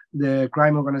the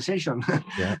crime organization.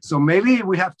 So maybe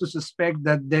we have to suspect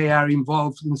that they are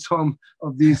involved in some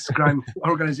of these crime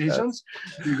organizations,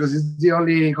 because it's the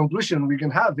only conclusion we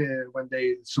can have when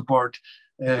they support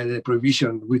the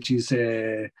prohibition, which is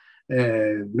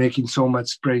making so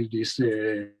much prejudice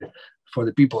for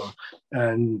the people.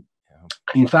 And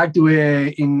in fact,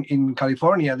 in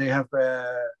California, they have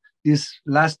this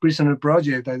Last Prisoner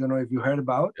project. I don't know if you heard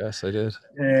about. Yes, I did.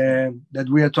 That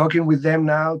we are talking with them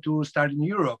now to start in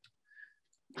Europe,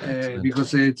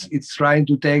 because it's trying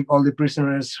to take all the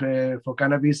prisoners for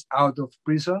cannabis out of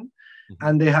prison,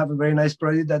 and they have a very nice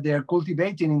project that they are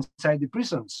cultivating inside the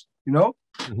prisons.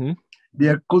 They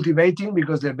are cultivating,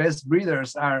 because their best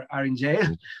breeders are in jail.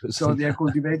 So they are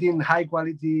cultivating high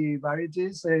quality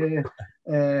varieties,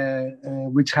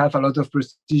 which have a lot of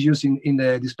prestigious in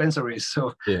the dispensaries.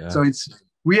 So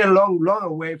we are long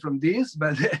away from this,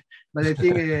 but I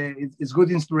think it's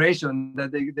good inspiration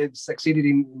that they've succeeded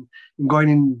in going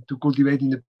into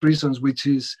cultivating the prisons, which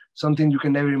is something you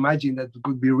can never imagine that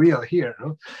could be real here.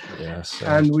 No? Yes.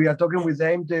 And we are talking with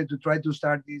them to try to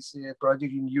start this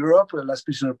project in Europe, the Last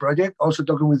Prisoner project. Also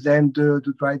talking with them to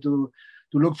try to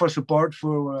look for support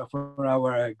for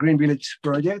our Green Village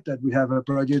project, that we have a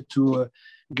project to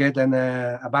get an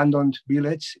abandoned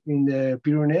village in the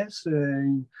Pyrenees,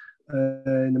 in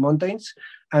the mountains,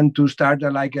 and to start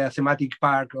a thematic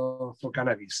park for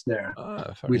cannabis there,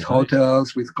 with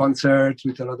hotels, with concerts,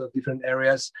 with a lot of different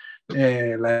areas, with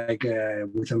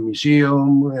a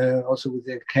museum, also with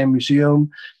the hemp museum,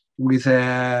 with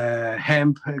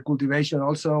hemp cultivation,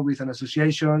 also with an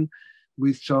association,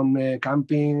 with some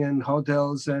camping and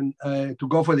hotels, and to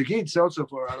go for the kids also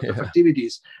for a lot of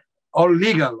activities. All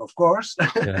legal, of course.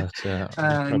 Yes, yeah.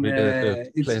 And Probably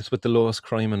the place with the lowest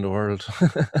crime in the world.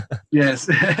 Yes.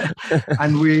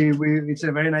 And we it's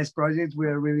a very nice project. We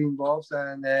are really involved,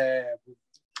 and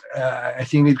I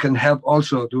think it can help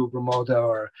also to promote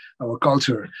our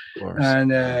culture.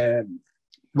 And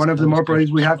one of the more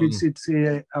projects we have, it's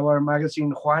our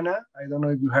magazine Juana. I don't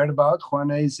know if you heard about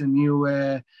Juana. Is a new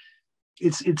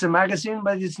it's a magazine,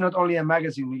 but it's not only a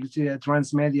magazine. It's a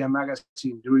transmedia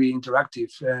magazine, really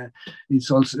interactive. It's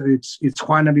also it's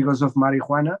Juana because of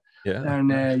marijuana. Yeah.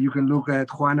 And you can look at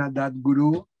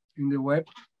juana.guru in the web.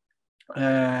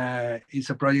 It's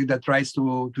a project that tries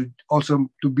to also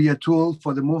to be a tool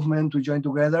for the movement to join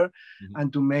together,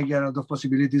 and to make a lot of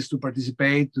possibilities to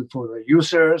participate for the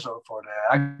users or for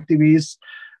the activists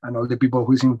and all the people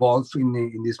who is involved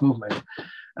in this movement.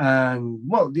 And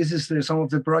well, this is some of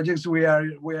the projects we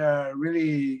are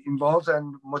really involved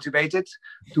and motivated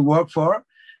to work for.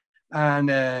 And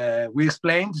we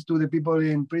explained to the people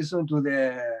in prison, to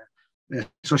the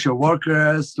social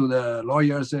workers, to the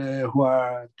lawyers who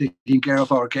are taking care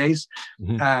of our case,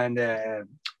 and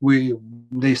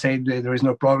they say that there is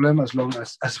no problem as long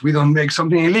as we don't make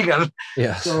something illegal.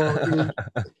 Yes. So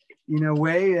in a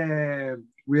way,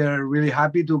 we are really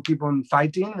happy to keep on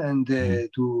fighting and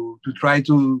to try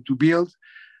to build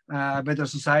a better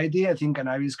society. I think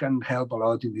cannabis can help a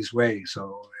lot in this way.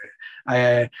 So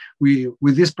we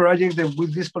with this project,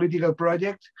 with this political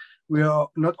project, we are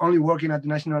not only working at the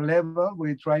national level,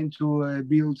 we're trying to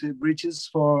build bridges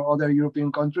for other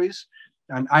European countries.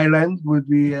 And Ireland would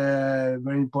be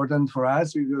very important for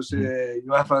us because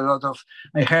you have a lot of.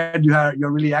 I heard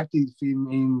you're really active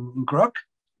in Croc.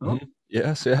 No?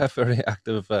 Yes, yeah, very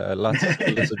active. Lots of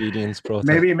disobedience protests.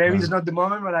 Maybe it's not the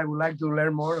moment, but I would like to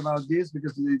learn more about this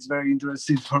because it's very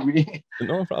interesting for me.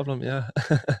 No problem. Yeah,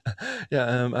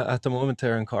 yeah. At the moment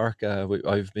there in Cork,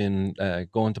 I've been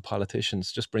going to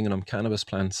politicians, just bringing them cannabis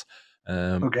plants.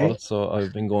 Okay. Also,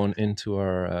 I've been going into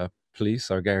our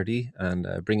police, our Gardaí, and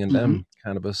bringing them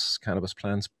cannabis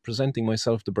plants, presenting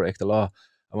myself to break the law.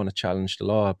 I want to challenge the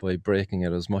law by breaking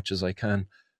it as much as I can.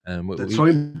 That's so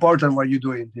important what you're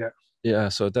doing. Yeah. Yeah,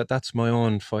 so that's my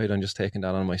own fight. I'm just taking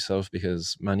that on myself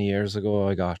because many years ago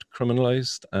I got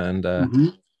criminalized, and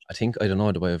I think, I don't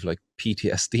know, do I have like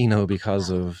PTSD now because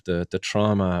of the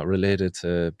trauma related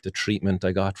to the treatment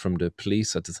I got from the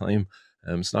police at the time.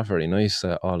 It's not very nice,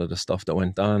 all of the stuff that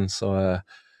went on. So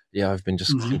yeah, I've been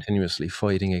just continuously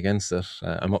fighting against it.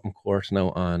 I'm up in court now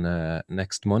on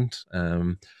next month.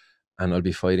 And I'll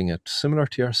be fighting it similar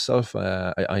to yourself.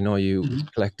 I know you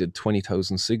collected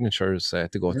 20,000 signatures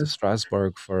to go to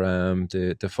Strasbourg for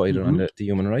the fight on the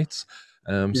human rights.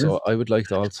 So I would like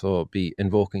to also be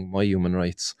invoking my human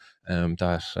rights,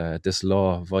 that this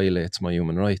law violates my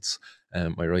human rights,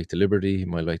 my right to liberty,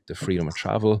 my right to freedom of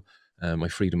travel, my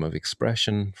freedom of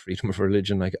expression, freedom of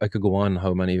religion. I could go on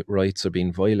how many rights are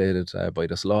being violated by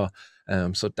this law.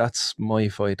 So that's my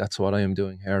fight. That's what I am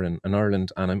doing here in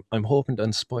Ireland. And I'm hoping to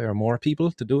inspire more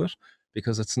people to do it,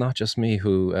 because it's not just me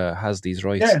who has these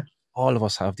rights. Yeah. All of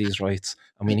us have these rights,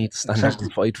 and we need to stand up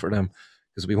and fight for them,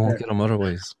 because we won't get them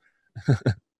otherwise.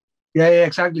 Yeah,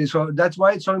 exactly. So that's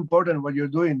why it's so important what you're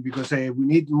doing, because we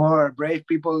need more brave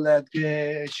people that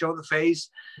show the face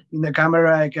in the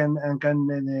camera and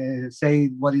can say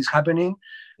what is happening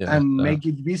and make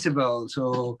it visible.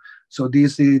 So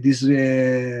this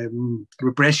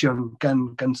repression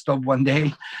can stop one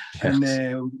day,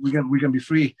 and we can be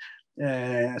free.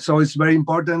 So it's very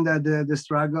important that the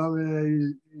struggle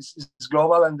is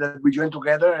global, and that we join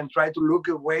together and try to look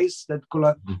at ways that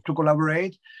to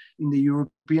collaborate in the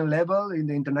European level, in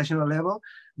the international level.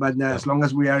 But as long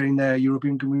as we are in the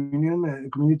European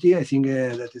community, I think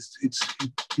that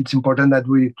it's important that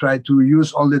we try to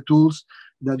use all the tools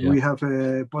that we have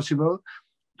possible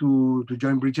to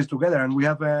join bridges together. And we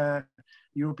have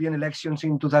European elections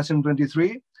in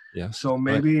 2023. Yes. So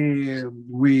maybe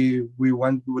we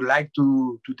would like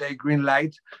to take green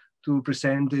light to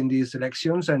present in these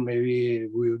elections, and maybe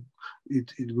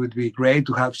it would be great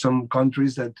to have some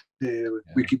countries that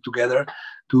we keep together.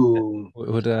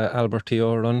 Would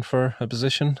Alberto run for a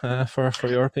position for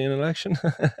European election?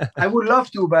 I would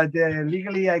love to, but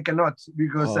legally I cannot,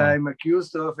 because I'm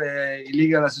accused of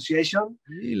illegal association.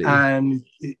 Really? And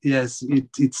yes,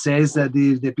 it says that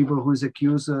the people who is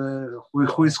accused,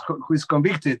 who is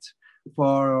convicted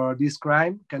for this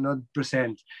crime, cannot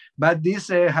present. But this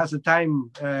has a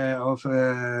time of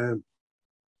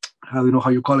how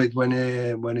you call it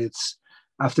when it's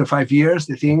after 5 years,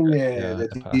 they think that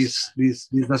it passed. this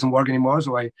doesn't work anymore,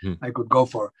 so I could go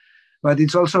for. But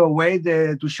it's also a way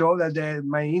to show that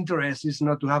my interest is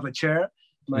not to have a chair.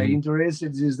 My interest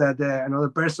is that another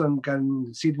person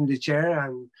can sit in the chair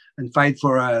and fight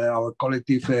for our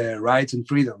collective rights and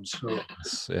freedoms.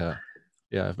 So.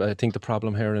 Yeah, I think the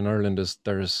problem here in Ireland is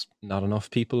there's not enough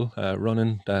people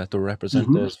running to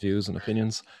represent those views and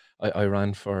opinions. I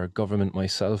ran for government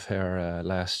myself here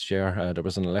last year. There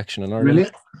was an election in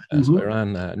Ireland. Really? So I ran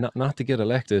not to get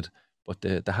elected, but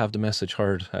to have the message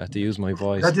heard, to use my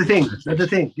voice. That's the thing. That's the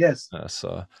thing. Yes.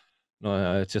 So no,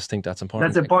 I just think that's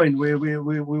important. That's the point. We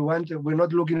want. We're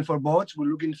not looking for votes.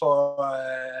 We're looking for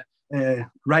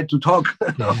right to talk,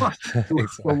 exactly.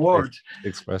 for words,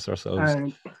 express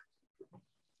ourselves.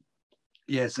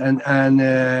 Yes, and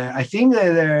I think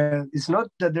that it's not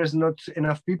that there's not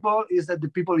enough people; it's that the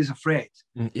people is afraid.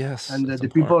 Yes, and the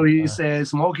people is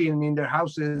smoking in their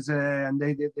houses, and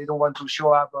they don't want to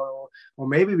show up, or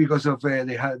maybe because of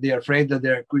they are afraid that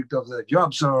they're quit of the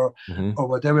jobs or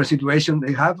whatever situation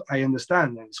they have. I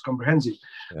understand, and it's comprehensive.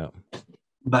 Yeah.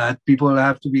 But people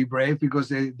have to be brave because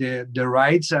the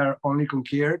rights are only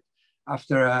conquered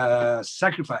after a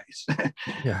sacrifice.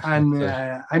 And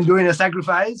I'm doing a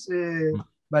sacrifice,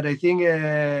 but I think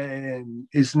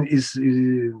it's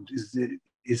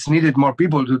needed more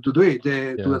people to do it,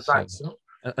 to advance.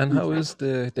 And how is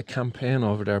the campaign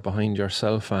over there behind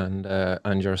yourself and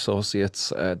your associates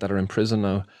that are in prison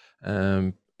now?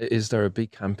 Is there a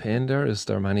big campaign there? Is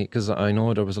there many? Because I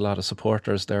know there was a lot of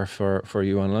supporters there for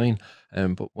you online.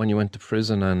 But when you went to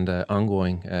prison and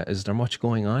ongoing, is there much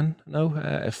going on now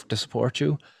to support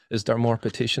you? Is there more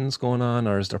petitions going on,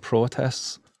 or is there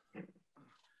protests?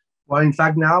 Well, in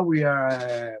fact, now we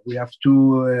have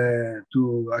two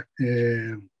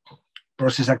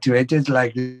process activated,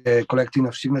 like the collecting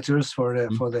of signatures for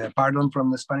the pardon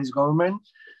from the Spanish government,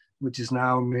 which is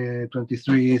now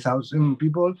 23,000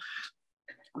 people.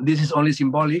 This is only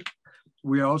symbolic.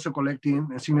 We are also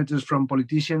collecting signatures from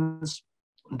politicians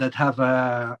that have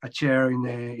a chair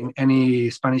in any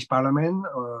Spanish parliament,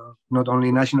 or not only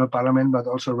national parliament, but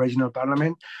also regional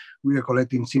parliament. We are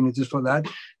collecting signatures for that.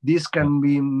 This can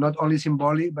be not only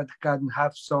symbolic, but can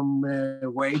have some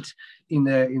weight in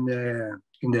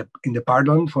the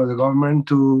pardon for the government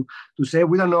to say,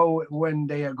 we don't know when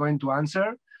they are going to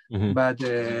answer, but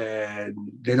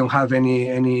they don't have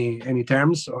any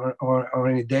terms or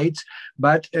any dates.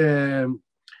 But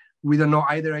we don't know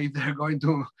either if they're going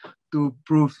to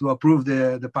approve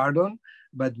the pardon.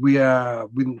 But we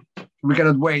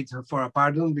cannot wait for a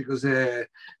pardon because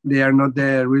they are not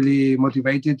really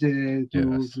motivated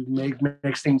to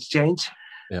make things change.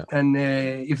 Yeah. And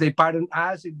if they pardon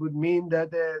us, it would mean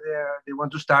that they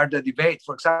want to start a debate,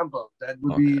 for example. That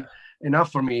would be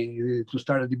enough for me to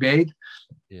start a debate.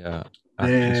 Yeah.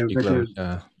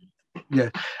 Yeah.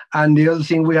 And the other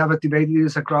thing we have activated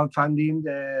is a crowdfunding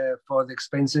for the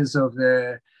expenses of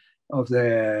the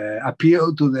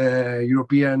appeal to the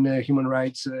European human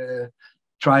rights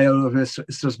trial of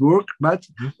Strasbourg. But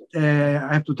I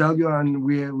have to tell you, and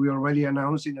we already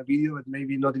announced in a video, but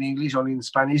maybe not in English, only in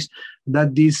Spanish,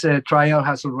 that this trial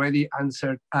has already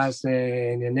answered us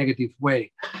in a negative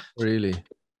way. Really?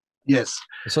 Yes.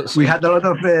 So we had a lot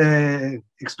of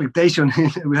expectation.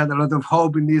 We had a lot of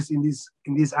hope in this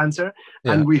answer,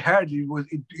 and we heard it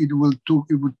would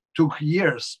took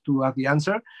years to have the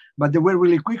answer, but they were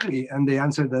really quickly, and they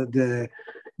answered that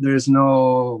there is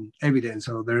no evidence,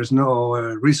 or there is no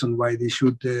reason why they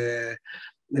should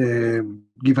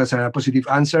give us a positive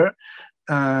answer,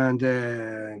 and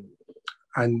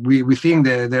we think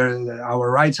that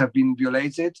our rights have been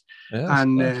violated,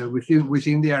 we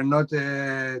think they are not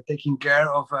taking care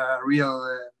of a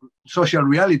real social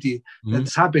reality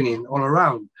that's happening all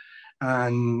around,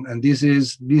 and this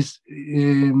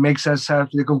makes us have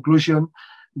the conclusion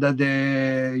that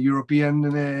the European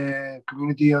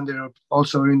community and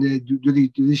also in the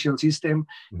judicial system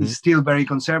is still very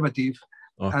conservative.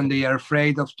 Okay. And they are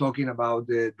afraid of talking about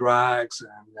the drugs,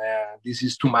 and this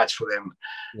is too much for them.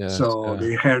 Yes, so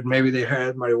they heard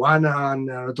marijuana and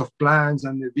a lot of plants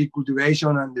and the big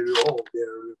cultivation, and they're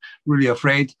really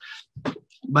afraid.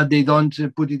 But they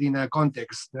don't put it in a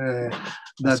context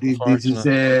that this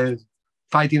is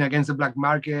fighting against the black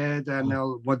market and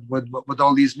what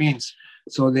all this means.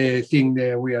 So they think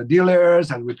that we are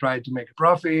dealers and we try to make a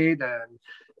profit,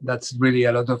 that's really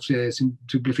a lot of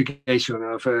simplification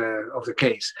of the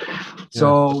case. Yeah, but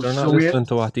So they're not we listening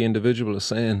to what the individual is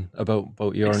saying about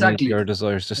your needs, exactly your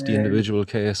desires, just the uh, individual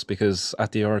case. Because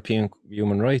at the European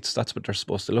human rights, that's what they're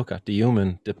supposed to look at: the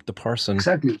human, the person,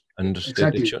 exactly and they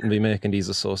exactly shouldn't be making these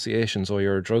associations. Oh,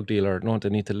 you're a drug dealer. No, they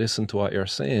need to listen to what you're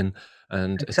saying.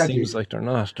 And it seems exactly like they're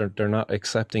not. They're not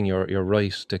accepting your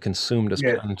right to consume this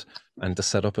yeah plant and to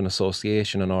set up an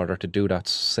association in order to do that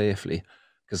safely.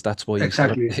 Because that's why you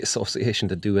set up exactly the association,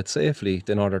 to do it safely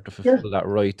in order to yeah fulfill that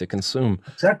right to consume.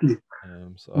 exactly.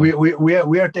 So.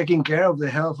 We are taking care of the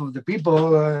health of the people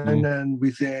Mm. and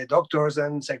with doctors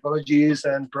and psychologists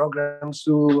and programs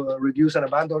to reduce and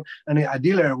abandon. And a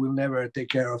dealer will never take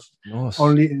care of No,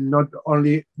 not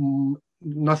only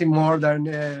nothing more than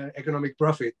economic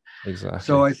profit. So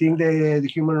exactly. I think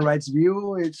the human rights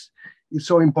view is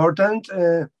so important.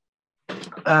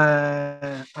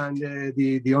 And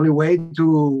the only way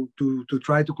to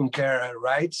try to conquer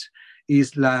rights is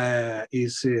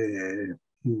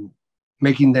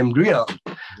making them real,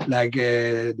 like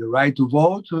the right to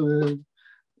vote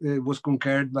was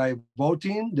conquered by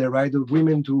voting, the right of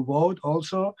women to vote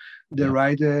also, the Yeah.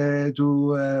 right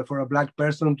to for a black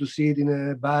person to sit in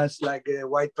a bus like a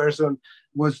white person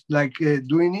was like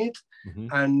doing it. Hmm.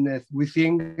 And we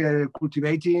think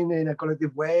cultivating in a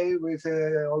collective way with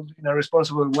in a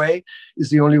responsible way is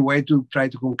the only way to try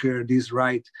to conquer this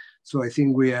right. So I think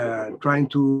we are trying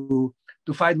to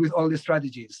fight with all the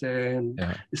strategies and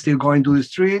Yeah. still going to the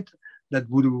street. That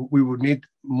we would need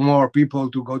more people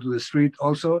to go to the street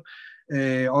also.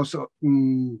 Also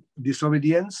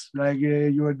disobedience like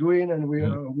you are doing and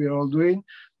Mhm. we are all doing,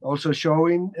 also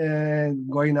showing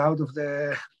going out of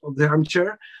the armchair,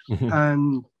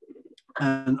 Mhm.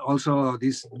 and also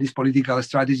this political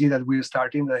strategy that we're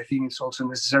starting that I think is also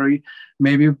necessary,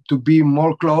 maybe to be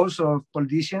more close of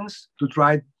politicians to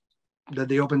try that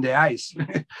they open their eyes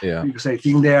Yeah. because I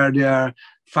think they are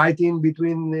fighting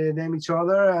between them each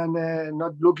other and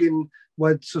not looking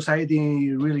what society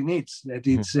really needs. That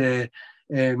Mhm. it's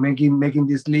making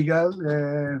this legal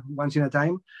once in a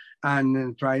time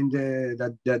and trying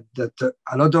that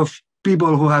a lot of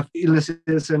people who have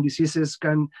illnesses and diseases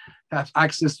can have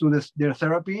access to their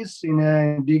therapies in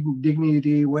a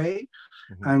dignity way,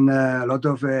 Mhm. and a lot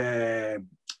of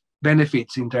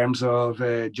benefits in terms of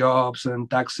jobs and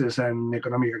taxes and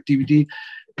economic activity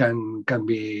can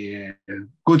be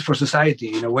good for society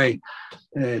in a way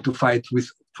to fight with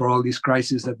for all these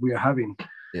crises that we are having.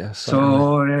 Yeah, certainly.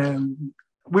 So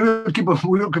we will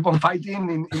keep on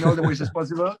fighting in all the ways as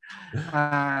possible,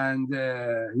 and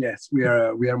yes, we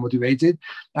are motivated.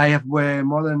 I have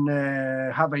more than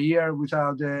half a year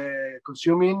without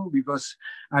consuming because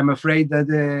I'm afraid that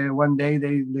one day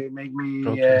they make me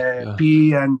Drug test. Yeah.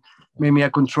 pee and make me a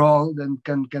control, then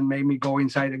can make me go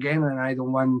inside again, and I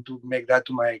don't want to make that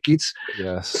to my kids.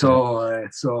 Yes. Yeah.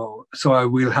 So I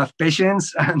will have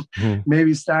patience and Mhm.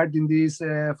 maybe start in this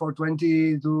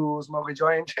 420 to smoke a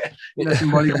joint in a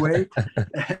symbolic way.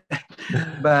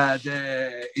 But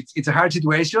it's a hard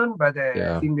situation, but I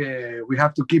Yeah. think we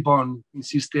have to keep on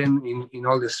insisting in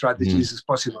all the Mhm. strategies as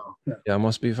possible. Yeah. Yeah, it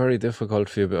must be very difficult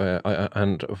for you,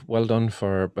 and well done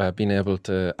for being able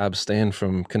to abstain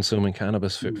from consuming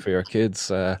cannabis Mm. for your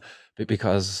kids.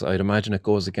 Because I'd imagine it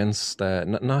goes against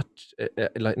not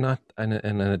like not in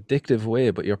an addictive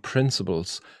way, but your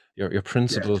principles, your Yeah,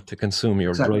 principle to consume,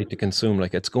 your exactly. right to consume.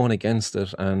 Like it's going against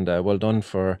it, and well done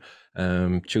for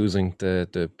choosing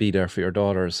to be there for your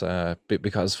daughters.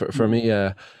 Because for Mm. me,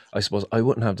 I suppose I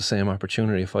wouldn't have the same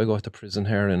opportunity if I go to prison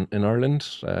here in Ireland.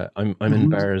 I'm in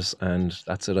Mhm. bars and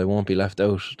that's it. I won't be left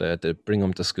out to bring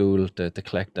them to school to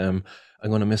collect them. I'm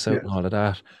going to miss out Yeah. on all of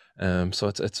that. So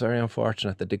it's very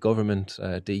unfortunate that the government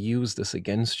they use this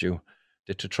against you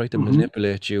to try to Mhm.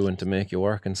 manipulate you and to make you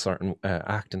work in certain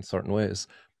act in certain ways.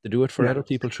 They do it for Yeah. other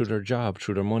people through their job,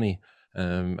 through their money.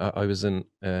 I was in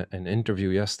an interview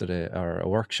yesterday or a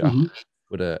workshop Mhm.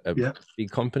 with a Yeah. big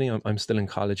company. I'm still in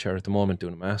college here at the moment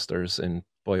doing a master's in Uh-huh.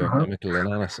 biochemical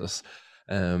analysis.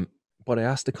 Um, but I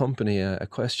asked the company a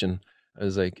question. I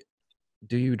was like,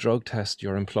 "Do you drug test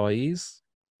your employees?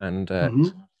 And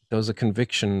Mhm. does a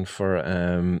conviction for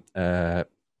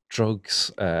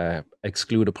drugs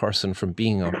exclude a person from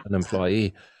being an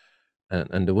employee?"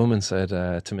 And the woman said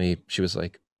to me, she was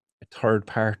like, "A third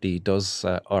party does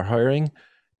our hiring.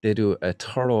 They do a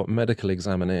thorough medical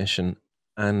examination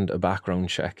and a background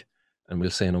check, and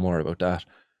we'll say no more about that."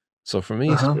 So for me,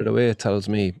 Uh-huh. straight away, it tells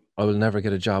me I will never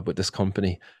get a job with this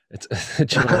company. It's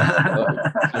you know,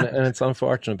 and it's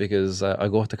unfortunate because I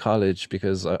go to college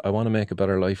because I want to make a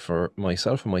better life for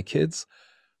myself and my kids,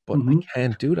 but I Mhm.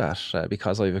 can't do that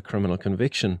because I have a criminal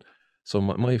conviction. So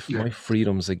my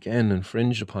freedoms again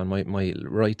infringed upon, my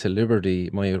right to liberty,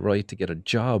 my right to get a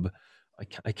job.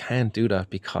 I can't do that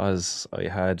because I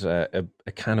had a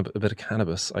bit of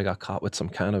cannabis. I got caught with some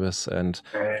cannabis, and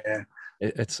Uh,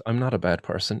 it's I'm not a bad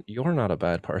person. You're not a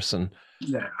bad person.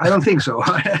 yeah, I don't think so.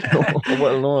 No,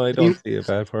 well, no, I don't in, see a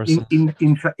bad person.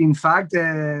 in fact,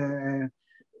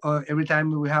 every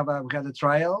time we had a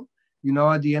trial,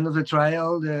 at the end of the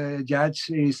trial, the judge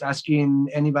is asking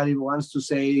anybody who wants to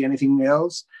say anything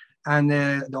else. And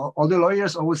all the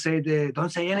lawyers always say,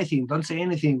 don't say anything, don't say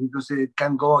anything, because it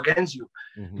can go against you.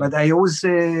 But I always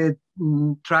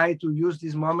try to use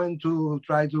this moment to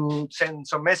try to send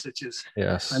some messages.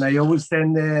 Yes. And I always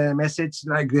send a message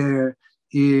like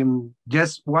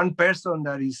just one person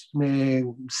that is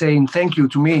saying thank you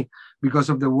to me because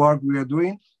of the work we are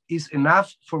doing is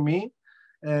enough for me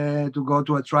to go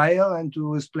to a trial and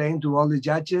to explain to all the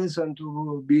judges and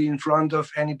to be in front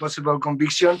of any possible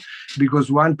conviction,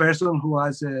 because one person who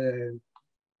has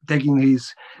taken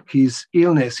his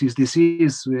illness, his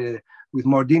disease with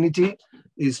more dignity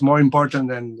is more important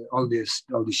than all this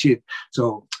shit.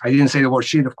 So I didn't say the word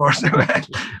shit, of course,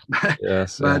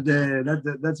 Yes, but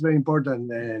that's very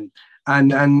important.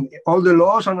 And all the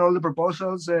laws and all the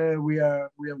proposals we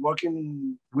are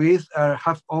working with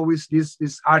have always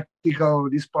this article,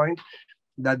 this point,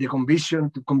 that the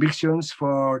convictions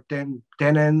for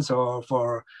tenants or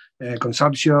for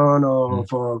consumption or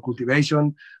for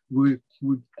cultivation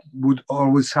would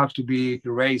always have to be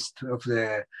erased of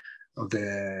your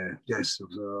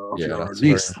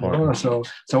list.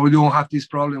 So we don't have this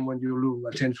problem when you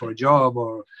attend for a job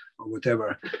or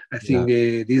whatever. I think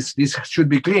this should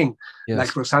be clean. Yes. Like,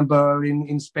 for example,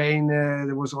 in Spain,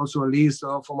 there was also a list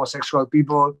of homosexual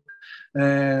people,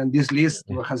 and this list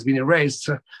has been erased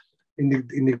in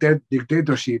the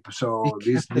dictatorship. So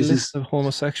this is of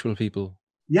homosexual people.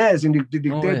 Yes, in the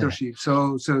dictatorship.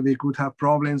 So they could have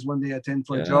problems when they attend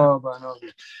for a job and all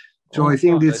that. So I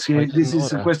think this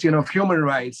is a question of human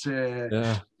rights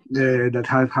that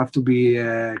have to be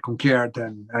conquered,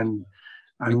 and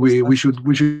we should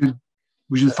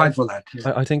fight for that.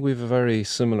 I think we have a very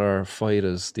similar fight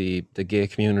as the gay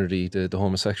community, the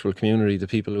homosexual community, the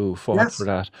people who fought for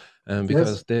that,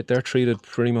 because they're treated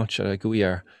pretty much like we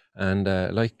are. And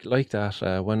like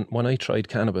that, when I tried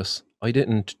cannabis, I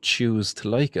didn't choose to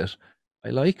like it.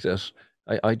 I liked it.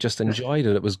 I just enjoyed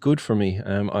it. It was good for me.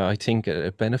 I think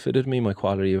it benefited me. My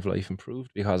quality of life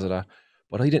improved because of that.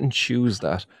 But I didn't choose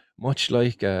that. Much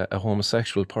like a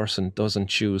homosexual person doesn't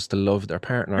choose to love their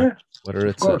partner, whether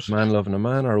it's a man loving a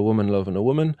man or a woman loving a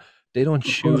woman, they don't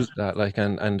choose that. Like,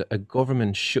 and a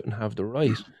government shouldn't have the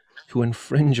right to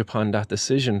infringe upon that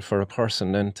decision for a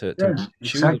person then to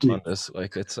choose upon this.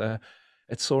 Like, it's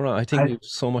so wrong. I think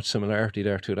there's so much similarity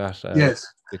there to that. Yes.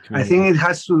 I think it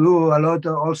has to do a lot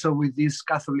also with this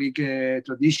Catholic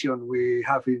tradition we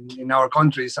have in our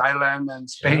countries, Ireland and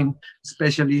Spain,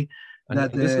 especially.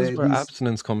 And this is where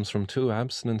abstinence comes from too.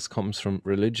 Abstinence comes from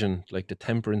religion, like the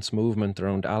temperance movement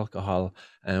around alcohol.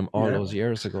 All those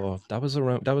years ago, that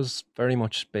was very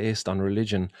much based on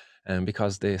religion,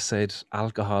 because they said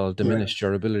alcohol diminished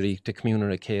your ability to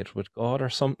communicate with God or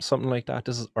something like that.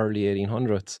 This is early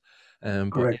 1800s.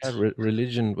 But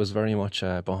religion was very much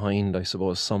behind, I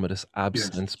suppose, some of this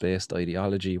abstinence-based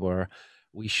ideology where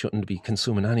we shouldn't be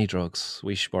consuming any drugs.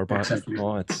 It's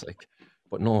like,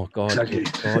 but no, God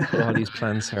put all these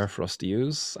plants here for us to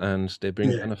use, and they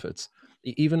bring benefits.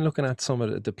 Even looking at some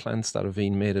of the plants that have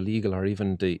been made illegal, or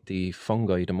even the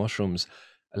fungi, the mushrooms,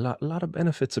 a lot of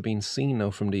benefits are being seen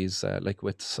now from these, like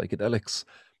with psychedelics.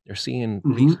 You're seeing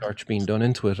research being done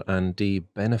into it and the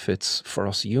benefits for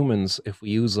us humans if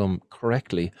we use them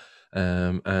correctly.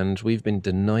 And we've been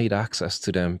denied access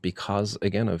to them because,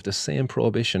 again, of the same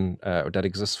prohibition that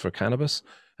exists for cannabis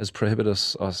has prohibited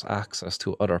us access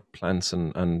to other plants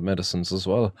and medicines as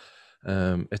well.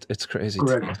 It's crazy.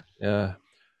 Correct. Yeah.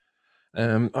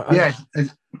 I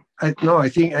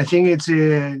think it's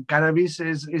cannabis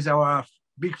is our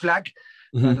big flag.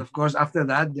 But of course, after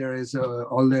that, there is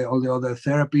all the other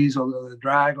therapies, all the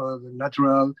drug, all the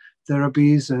natural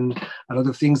therapies, and a lot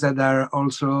of things that are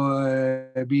also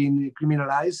being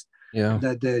criminalized.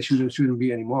 That shouldn't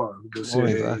be anymore, because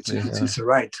it's a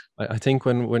right. I think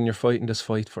when you're fighting this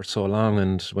fight for so long,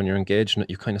 and when you're engaged in it,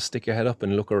 you kind of stick your head up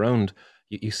and look around.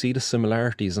 You see the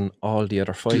similarities in all the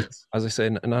other fights. As I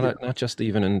said, not just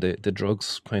even in the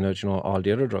drugs, kind of, all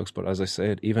the other drugs, but as I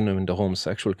said, even in the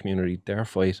homosexual community, their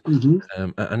fight,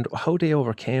 and how they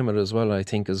overcame it as well, I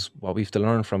think, is what we've to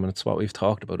learn from, and it's what we've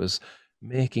talked about, is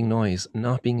making noise,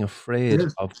 not being afraid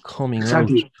of coming out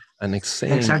and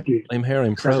saying, I'm here,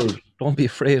 I'm proud, don't be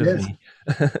afraid of me.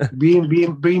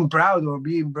 being proud or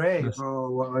being brave, Yes.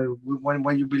 or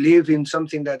when you believe in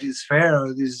something that is fair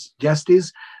or is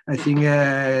justice. I think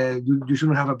you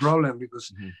shouldn't have a problem,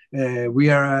 because Mhm. we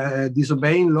are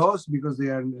disobeying laws because they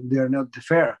are not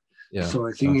fair. Yeah. So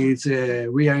I think it's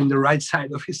we are in the right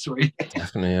side of history.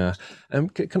 Definitely, yeah.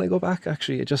 Can I go back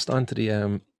actually just onto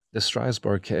the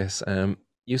Strasbourg case?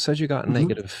 You said you got Mhm.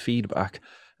 negative feedback.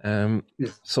 Um,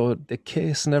 Yes. so the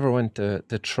case never went to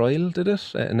trial, did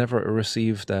it? It never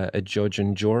received a judge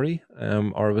and jury,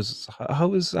 or how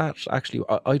was that actually?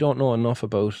 I don't know enough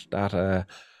about that.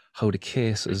 How the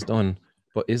case is done,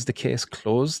 but is the case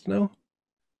closed now?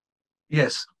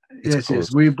 Yes. It's Yes.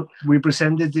 closed. We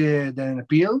presented an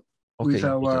appeal with Okay, you did.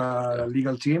 our Yeah,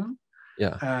 legal team,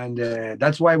 yeah, and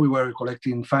that's why we were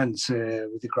collecting funds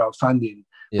with the crowdfunding.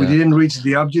 We yeah. didn't reach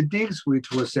the objectives, which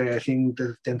was I think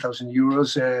the 10,000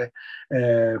 euros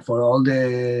for all the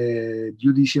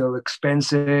judicial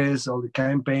expenses, all the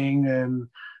campaign,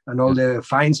 and all Good. the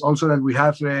fines. Also, that we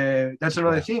have. That's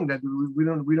another Yeah. thing, that we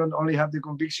don't only have the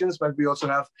convictions, but we also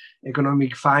have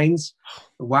economic fines.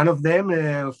 One of them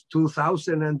of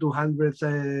 2,200.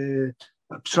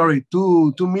 Sorry,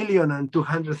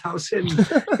 2,200,000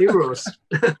 euros.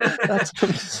 That's So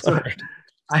absurd.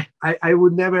 I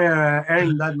would never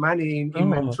earn that money in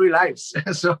my Oh, 3 lives.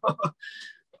 So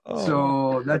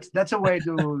oh, that's a way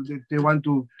to they want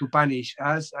to punish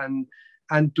us,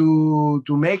 and to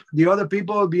make the other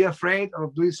people be afraid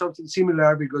of doing something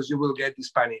similar, because you will get this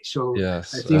punish. So I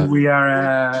yes. think we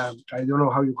are I don't know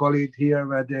how you call it here,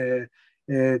 but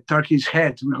Turkish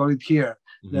head we call it here,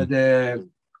 Mhm. that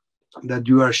that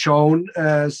you are shown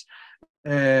as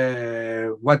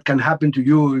what can happen to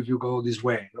you if you go this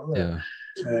way. No? Yeah.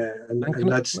 And And can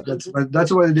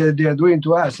that's what they are doing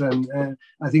to us. And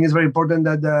I think it's very important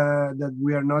that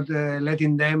we are not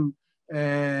letting them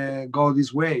go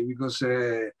this way,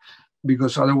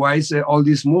 because otherwise all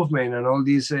this movement and all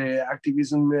this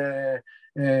activism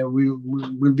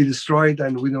will be destroyed,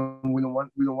 and we don't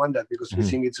want that, because we mhm.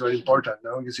 think it's very important.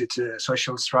 No? Because it's a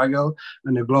social struggle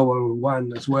and a global one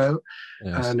as well.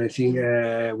 Yes. And I think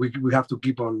we have to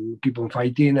keep on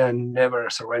fighting and never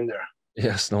surrender.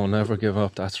 Yes, no, never give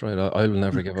up. That's right. I will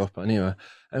never give up anyway.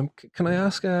 Can I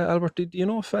ask, Albert, do you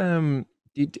know if,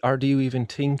 or do you even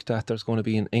think that there's going to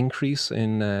be an increase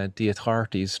in the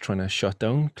authorities trying to shut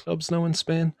down clubs now in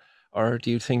Spain? Or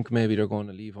do you think maybe they're going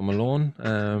to leave them alone?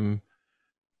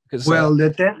 Because, Well,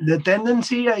 the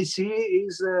tendency I see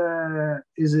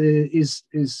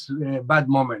is bad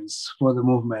moments for the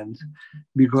movement,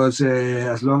 because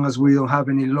as long as we don't have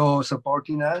any law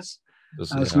supporting us,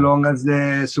 as yeah, long as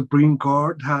the Supreme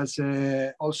Court has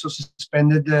also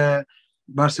suspended the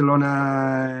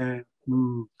Barcelona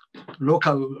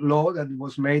local law that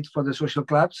was made for the social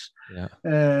clubs yeah.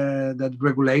 that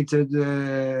regulated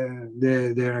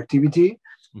their activity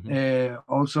Hmm.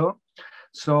 also.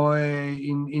 So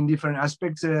in different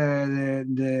aspects,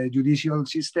 the judicial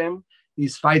system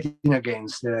is fighting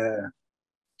against,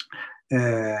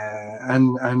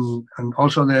 and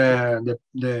also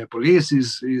the police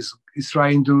is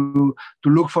trying to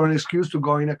look for an excuse to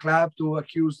go in a club to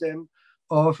accuse them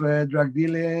of drug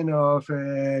dealing, of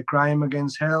crime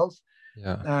against health,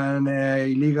 Yeah. and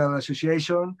illegal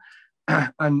association.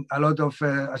 And a lot of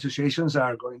associations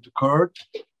are going to court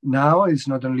now. It's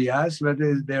not only us, but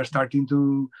they're starting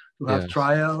to have Yes.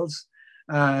 trials,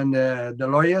 and the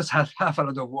lawyers have a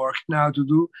lot of work now to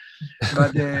do.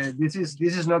 But this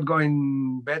is not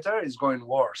going better; it's going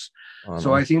worse. Oh So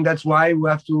no. I think that's why we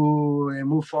have to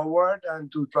move forward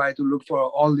and to try to look for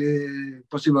all the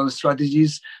possible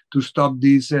strategies to stop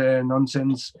this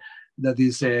nonsense that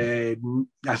is,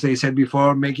 as I said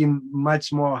before, making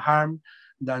much more harm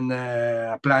than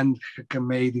a plant can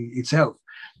make itself.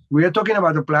 We are talking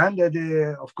about a plant that,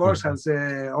 of course, Mhm. has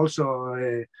also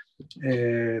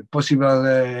possible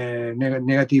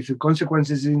negative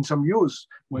consequences in some use.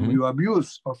 When Mhm. you abuse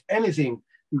of anything,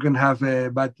 you can have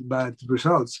bad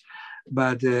results.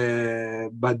 But the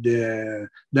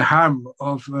harm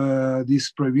of this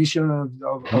prohibition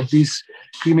Mhm. of this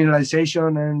criminalization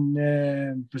and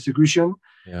persecution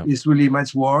Yeah. is really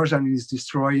much worse, and is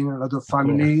destroying a lot of Of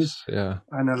families course. Yeah.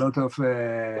 and a lot of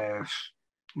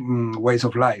ways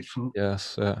of life.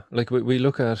 Yes, like we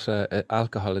look at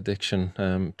alcohol addiction.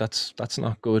 That's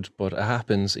not good, but it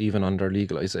happens even under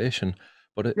legalization.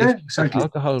 But Yeah, if exactly.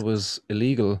 alcohol was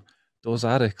illegal, those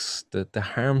addicts, the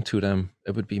harm to them,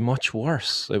 it would be much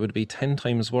worse. It would be 10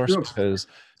 times worse Sure. because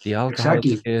the alcohol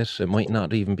they Exactly. get, it might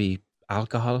not even be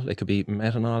alcohol. It could be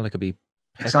methanol. It could be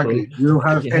petrol. Exactly. You don't Could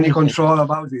have be any anything. control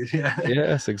about it. Yeah.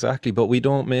 Yes, exactly. But we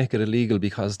don't make it illegal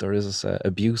because there is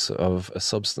abuse of a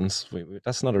substance.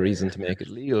 That's not a reason to make it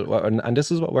legal. And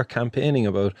this is what we're campaigning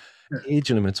about: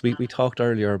 age limits. We talked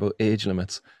earlier about age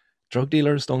limits. Drug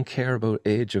dealers don't care about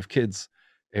age of kids.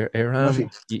 Iran,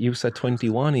 Nothing. you said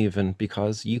 21 even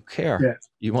because you care. Yeah.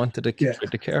 You wanted the Yeah.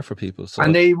 kid to care for people. So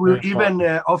And it's they very will even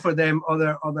important. offer them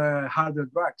other harder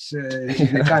drugs if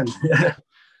they Yeah. can.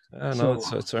 No,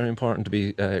 So, it's very important to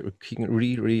be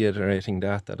reiterating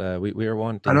that we are and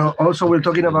wanting also we're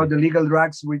talking about to. the legal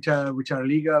drugs, which are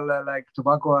legal, like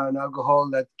tobacco and alcohol,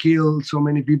 that kill so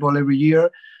many people every year.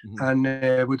 Mhm.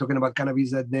 And we're talking about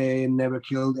cannabis that they never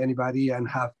killed anybody and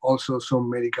have also some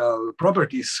medical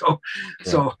properties. So,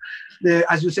 Yeah. so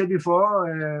as you said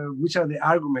before, which are the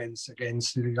arguments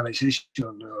against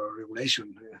legalization or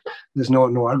regulation? There's no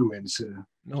arguments.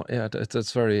 No, yeah,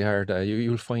 it's very hard.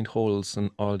 You'll find holes in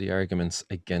all the arguments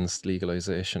against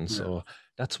legalization. Yeah. So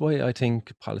that's why I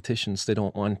think politicians they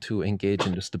don't want to engage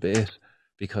in this debate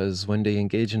because when they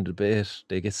engage in debate,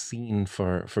 they get seen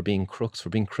for being crooks, for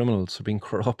being criminals, for being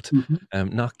corrupt,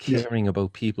 Mm-hmm. not Yeah. caring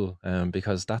about people.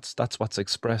 Because that's what's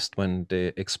expressed when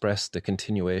they express the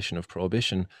continuation of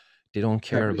prohibition. They don't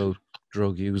care Exactly. about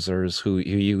drug users who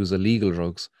use illegal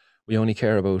drugs. We only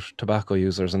care about tobacco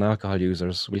users and alcohol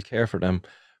users. We'll care for them.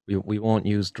 We won't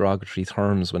use derogatory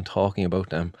terms when talking about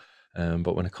them.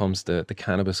 But when it comes to the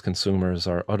cannabis consumers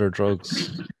or other drugs,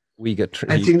 we get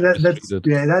I think that that's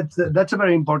mistreated. yeah that's a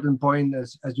very important point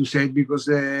as you said, because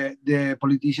the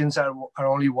politicians are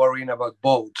only worrying about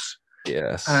votes.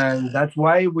 Yes. And that's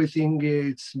why we think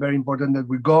it's very important that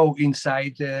we go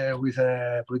inside with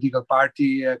a political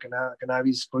party, a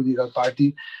cannabis political party,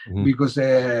 Mhm. because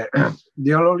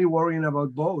they are only worrying about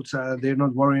votes. They're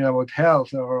not worrying about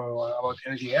health or about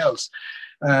anything else.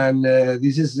 And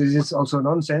this is also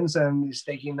nonsense, and it's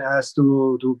taking us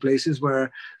to places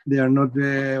where they are not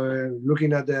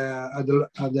looking at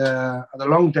the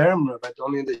long term, but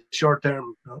only in the short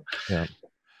term. Yeah.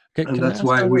 Can, And can I that's ask?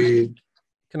 why we.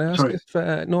 Can I ask Sorry.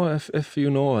 if no, if you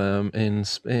know, in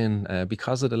Spain,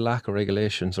 because of the lack of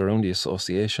regulations around the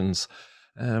associations,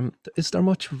 is there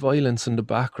much violence in the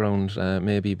background,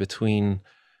 maybe between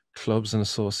clubs and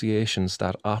associations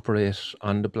that operate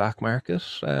on the black market?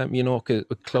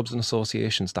 Clubs and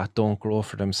associations that don't grow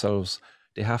for themselves,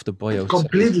 they have to buy outside.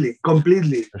 Completely,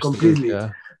 completely, There's still, completely.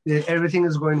 yeah. Everything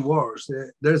is going worse.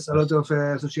 There's a Yes. lot of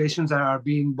associations that are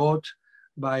being bought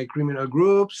by criminal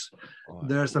groups. Oh,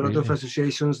 There's a lot of really?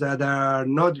 associations that are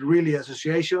not really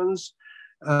associations.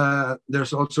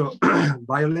 There's also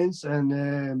violence,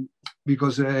 and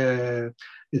because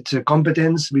it's a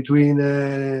competence between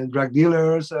drug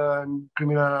dealers and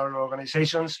criminal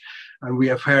organizations, and we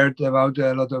have heard about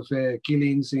a lot of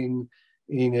killings in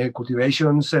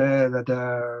cultivations that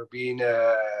are being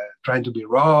trying to be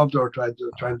robbed, or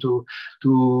trying to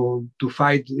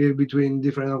fight between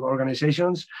different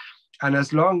organizations. And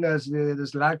as long as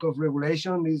there's lack of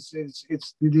regulation, this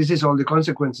is all the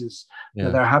consequences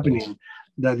that Yeah. are happening.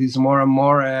 That is more and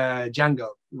more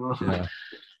jungle. Yeah.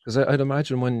 Because I'd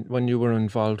imagine when you were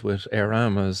involved with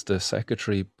AIRAM as the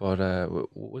secretary, but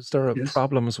was there Yes.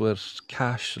 problems with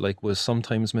cash? Like, was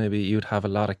sometimes maybe you'd have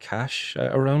a lot of cash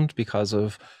around because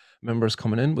of members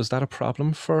coming in? Was that a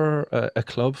problem for a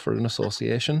club, for an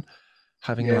association,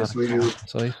 having a lot Yes, of cash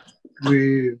inside?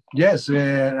 yes,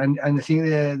 and I think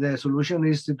the solution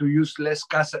is to use less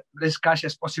cash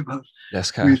as possible, Less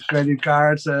with cash. credit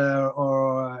cards,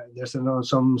 or there's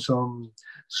some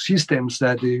systems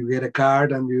that you get a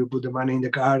card and you put the money in the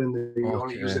card, and you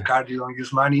only use the Okay. card, you don't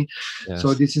use money. So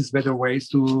Yes. this is better ways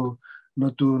to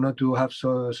not to have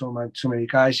so many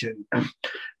cash. And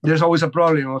there's always a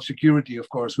problem of security. Of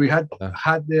course, we Yeah.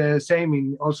 had the same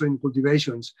also in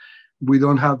cultivations. We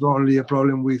don't have only a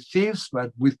problem with thieves, but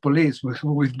with police,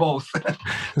 with both.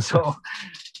 So,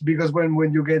 because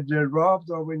when you get robbed,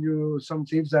 or when some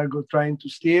thieves are trying to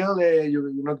steal,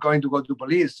 you're not going to go to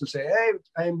police to say, "Hey,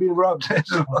 I am being robbed."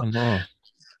 so, Oh no.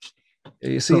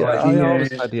 You see, so I I think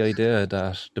always had the idea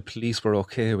that the police were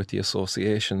okay with the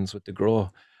associations, with the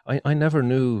grow. I never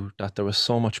knew that there was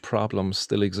so much problems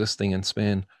still existing in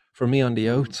Spain. For me, on the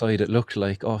outside, it looked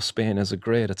like, oh, Spain is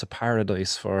it's a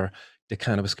paradise for the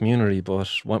cannabis community. But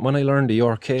when I learned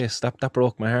your case, that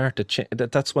broke my heart.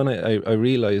 That's when I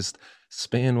realized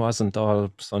Spain wasn't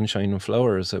all sunshine and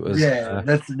flowers. It was, yeah,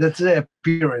 that's the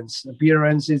appearance.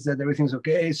 Appearance is that everything's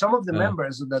okay. Some of the uh,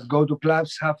 members that go to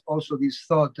clubs have also this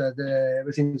thought that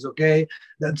everything is okay.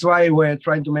 That's why we're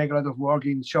trying to make a lot of work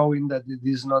in showing that this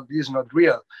is not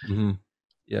real. mhm.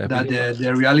 Yeah, That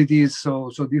the reality is so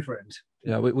different.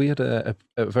 yeah, we had a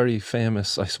very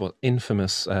famous, I suppose,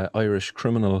 infamous Irish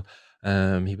criminal.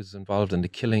 He was involved in the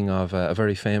killing of a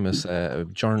very famous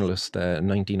journalist in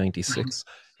 1996.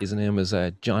 His name was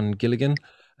John Gilligan.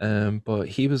 But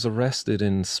he was arrested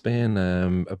in Spain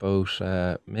about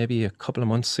maybe a couple of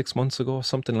months, 6 months ago,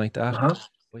 something like that. Uh-huh.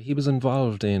 Well, he was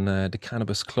involved in the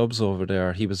cannabis clubs over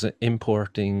there. He was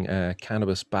importing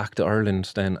cannabis back to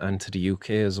Ireland then and to the UK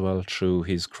as well through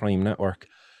his crime network.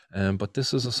 But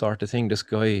this is a sort of thing. This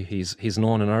guy, he's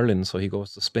known in Ireland, so he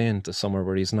goes to Spain, to somewhere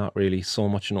where he's not really so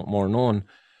much more known.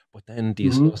 But then the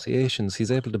Hmm. associations,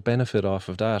 he's able to benefit off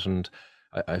of that. And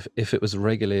if it was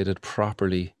regulated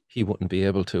properly, he wouldn't be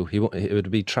able to. It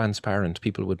would be transparent.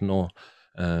 People would know.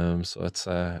 So It's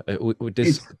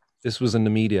this was in the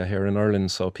media here in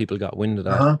Ireland, so people got wind of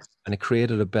that, uh-huh. and it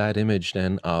created a bad image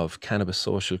then of cannabis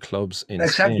social clubs in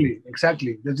Spain.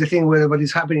 Exactly. That's the thing with what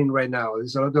is happening right now.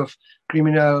 There's a lot of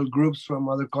criminal groups from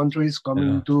other countries Yeah.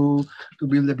 coming to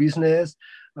build a business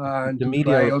and The to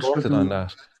media try also reported on to.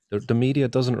 that. The media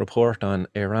doesn't report on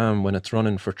Iran when it's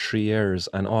running for 3 years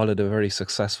and all of the very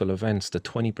successful events, the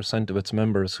 20% of its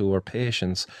members who are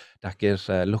patients that get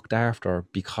looked after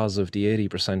because of the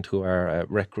 80% who are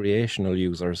recreational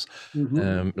users.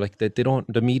 Mhm. Like they don't,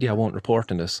 the media won't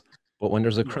report on this. But when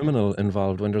there's a criminal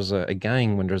involved, when there's a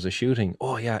gang, when there's a shooting,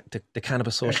 oh yeah, the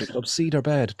cannabis social Ex- club, see, they're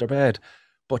bad, they're bad.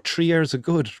 But 3 years of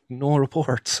good, no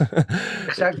reports.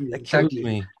 Exactly, It kills exactly.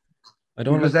 me. I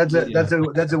don't Because like the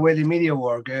media. that's the way the media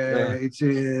work. Yeah. It's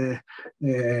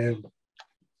uh,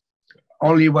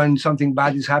 only when something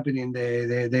bad is happening,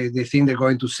 they think they're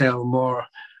going to sell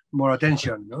more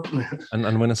attention. No?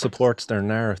 And when it supports their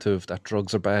narrative that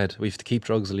drugs are bad, we have to keep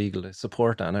drugs illegal. They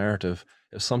support that narrative.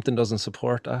 If something doesn't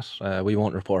support that, we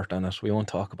won't report on it. We won't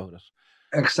talk about it.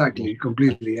 So Exactly,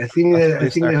 completely. I think that's why I I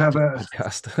think they started have this a.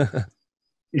 podcast.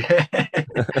 Yeah,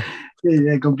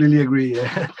 yeah, I completely agree.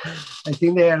 I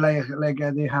think they are like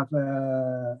they have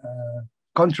a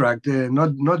contract,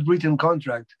 not written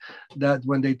contract, that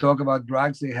when they talk about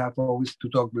drugs, they have always to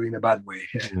talk in a bad way,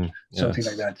 Mm, something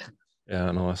like yes. that.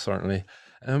 Yeah, no, certainly.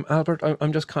 Albert,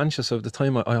 I'm just conscious of the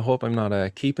time. I hope I'm not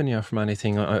keeping you from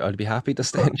anything. I'd be happy to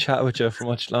stay and chat with you for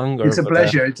much longer. It's a But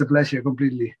pleasure. It's a pleasure,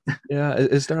 completely. yeah,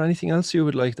 is there anything else you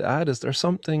would like to add? Is there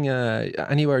something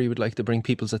anywhere you would like to bring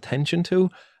people's attention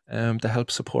to help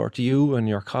support you and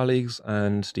your colleagues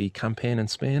and the campaign in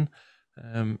Spain?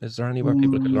 Is there anywhere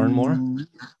people could learn more? Mm,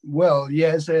 well,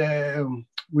 yes,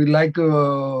 we'd like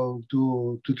to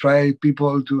try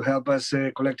people to help us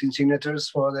collecting signatures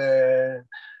for the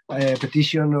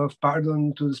petition of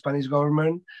pardon to the Spanish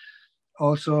government.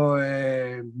 Also,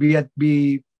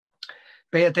 be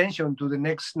pay attention to the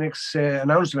next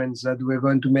announcements that we're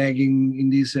going to make in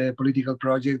this political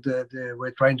project that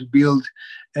we're trying to build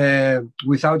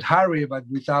without hurry, but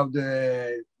without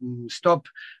stop,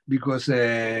 because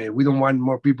we don't want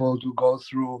more people to go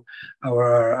through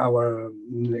our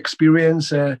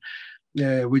experience.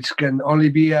 Which can only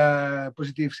be a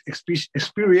positive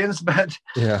experience,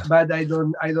 Yeah. but I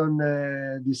don't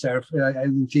deserve. I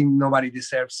don't think nobody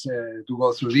deserves to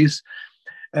go through this,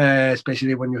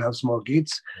 especially when you have small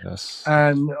kids. Yes.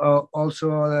 And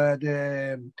also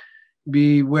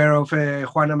be aware of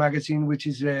Juana Magazine, which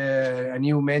is a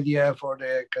new media for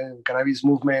the cannabis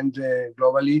movement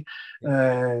globally.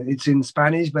 It's in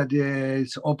Spanish, but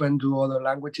it's open to other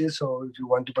languages. So if you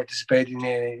want to participate in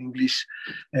English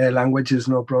languages,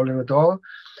 no problem at all.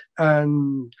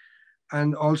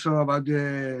 And also about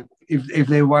the if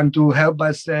they want to help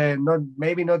us, not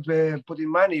putting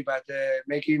money, but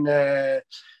making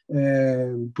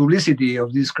publicity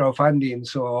of this crowdfunding,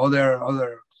 so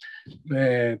other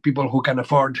people who can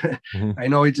afford. Hmm. I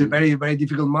know it's a very very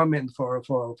difficult moment for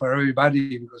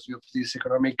everybody because of this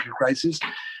economic crisis,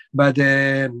 but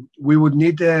we would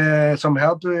need some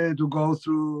help to go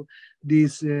through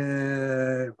these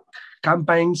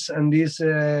campaigns and these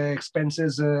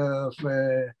expenses of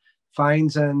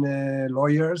fines and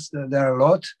lawyers. There are a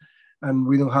lot, and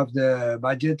we don't have the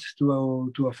budget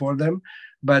to afford them.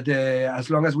 But as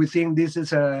long as we think this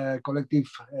is a collective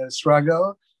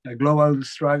struggle, a global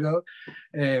struggle,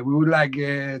 we would like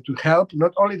to help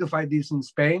not only to fight this in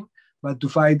Spain, but to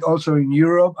fight also in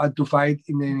Europe and to fight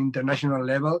in an international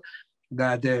level.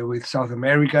 That with South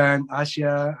America and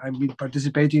Asia, I've been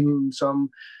participating in some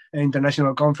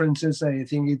international conferences. I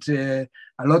think it's a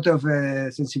lot of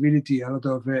sensibility, a lot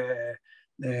of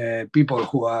people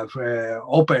who are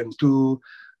open to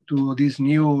this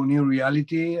new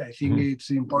reality. I think Hmm. it's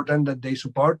important that they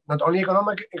support not only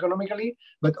economically,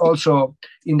 but also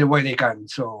in the way they can.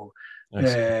 So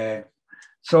Excellent. uh,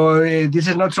 So this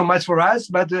is not so much for us,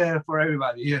 but for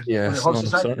everybody, yeah, for the Yes, whole no,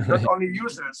 society, not certainly. only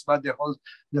users, but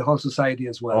the whole society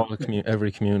as well. All the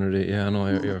every community. Yeah, no,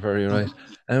 you're very right.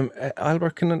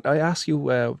 Albert, can I ask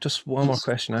you just one more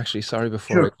question? Actually, sorry,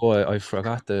 before I Sure. go, I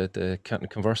forgot the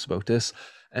converse about this.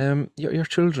 Your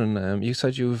children. You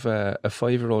said you've a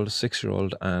 5-year-old, a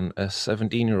 6-year-old, and a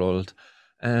 17-year-old.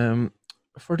 Um,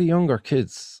 for the younger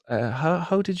kids,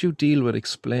 how did you deal with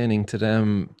explaining to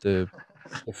them the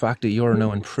fact that you're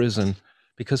now in prison?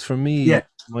 Because for me, Yeah.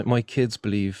 my kids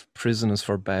believe prison is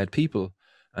for bad people,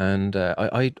 and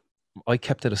I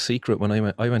kept it a secret when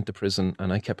I went to prison,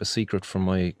 and I kept a secret from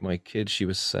my kid. She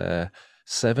was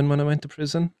 7 when I went to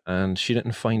prison, and she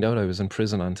didn't find out I was in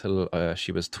prison until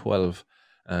she was 12,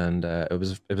 and it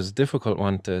was a difficult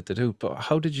one to do. But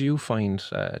how did you find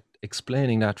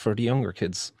explaining that for the younger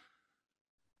kids?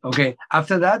 Okay.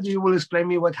 After that, you will explain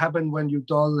me what happened when you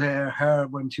told her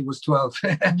when she was 12,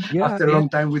 Yeah, after a yeah, long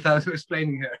time without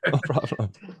explaining her. no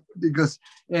problem. Because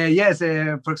yes,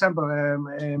 for example,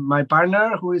 my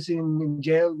partner who is in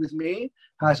jail with me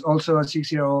has also a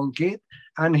 6-year-old kid,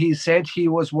 and he said he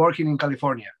was working in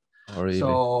California. Oh, really?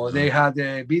 So they had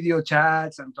video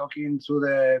chats and talking through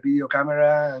the video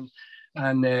camera,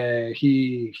 and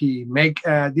he make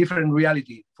a different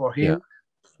reality for Yeah, him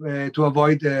to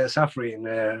avoid suffering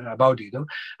about it. No?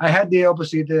 I had the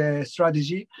opposite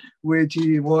strategy, which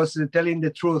was telling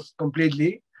the truth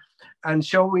completely and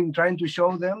trying to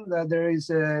show them that there is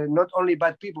not only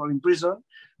bad people in prison,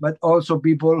 but also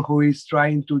people who is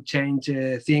trying to change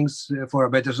things for a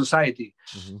better society.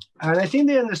 hmm, And I think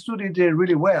they understood it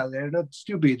really well. They're not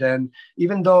stupid. And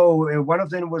even though one of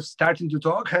them was starting to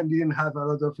talk and didn't have a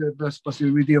lot of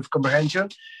possibility of comprehension,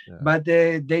 yeah, but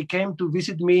they came to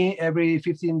visit me every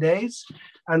 15 days.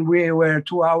 And we were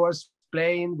 2 hours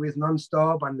playing with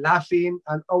nonstop and laughing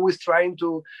and always trying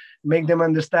to make them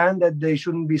understand that they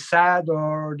shouldn't be sad,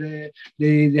 or they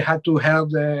had to help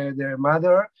their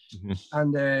mother, hmm,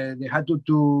 and they had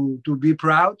to be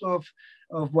proud of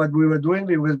what we were doing,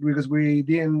 because we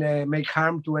didn't make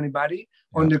harm to anybody.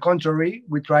 On yeah, the contrary,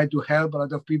 we tried to help a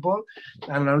lot of people,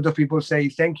 and a lot of people say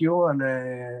thank you, and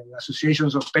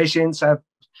associations of patients are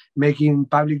making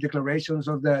public declarations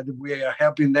of that we are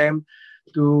helping them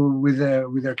to with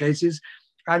their cases.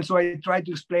 And so I tried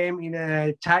to explain in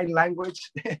a child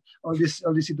language all this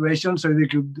situation so they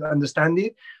could understand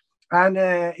it. And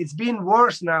it's been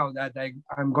worse now that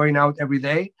I'm going out every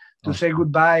day to say okay,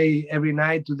 goodbye every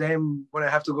night to them when I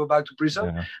have to go back to prison,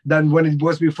 yeah, than when it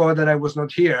was before that I was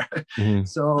not here. hmm,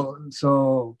 So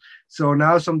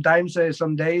now sometimes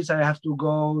some days I have to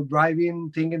go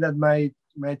driving thinking that my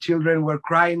children were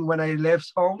crying when I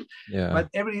left home. yeah, But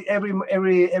every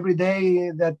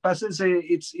day that passes,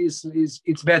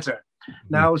 it's better. hmm,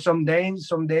 Now some days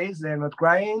they're not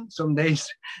crying, some days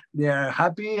they are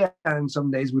happy, and some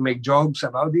days we make jokes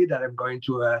about it, that I'm going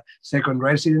to a second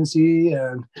residency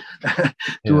and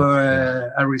to yeah, yeah,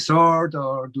 a resort,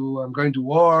 or I'm going to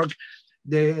work.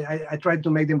 I try to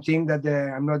make them think that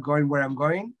I'm not going where I'm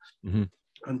going, hmm,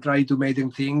 and try to make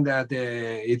them think that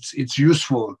it's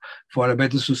useful for a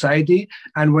better society.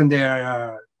 And when they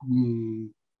are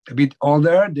a bit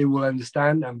older, they will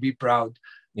understand and be proud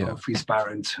yeah, of his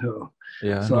parents. So,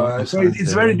 yeah. so, No, uh, no, so certainly.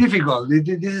 it's very difficult.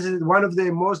 This is one of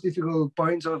the most difficult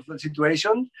points of the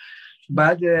situation,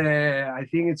 but I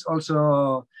think it's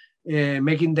also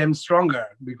making them stronger,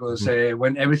 because Mhm,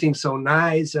 when everything's so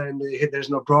nice and there's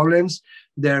no problems,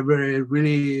 they're very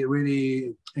really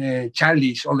really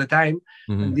childish all the time,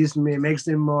 mhm. and this makes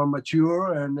them more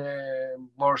mature and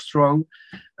more strong,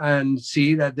 and see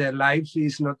that their life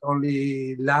is not only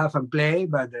laugh and play,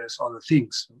 but there's other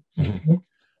things. Mhm.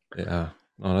 Yeah.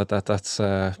 No, that's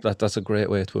a great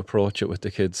way to approach it with the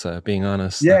kids, being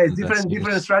honest Yeah, it's and different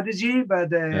serious. strategy, but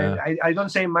Yeah, I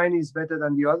don't say mine is better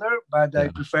than the other, but I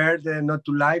yeah, prefer not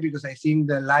to lie, because I think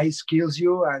the lies kills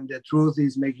you and the truth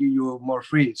is making you more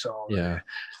free. So yeah.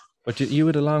 But you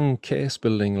had a long case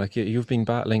building, like you've been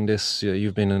battling this.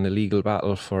 You've been in a legal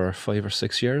battle for 5 or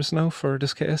 6 years now for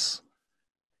this case.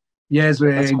 yes,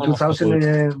 That's in almost the 2000, whole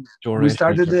we duration of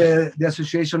started your. the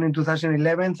association in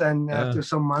 2011, and Yeah, after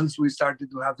some months, we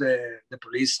started to have the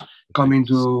police like, coming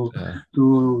to yeah,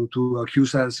 to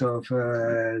accuse us of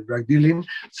drug dealing. yeah,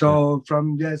 So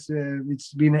from yes,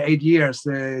 it's been 8 years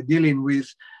dealing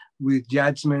with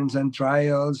judgments and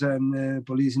trials and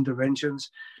police interventions,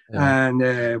 yeah, and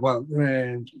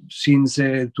since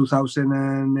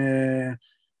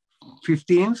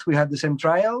 2015, we had the same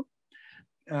trial,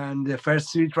 and the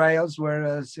first three trials were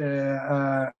as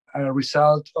a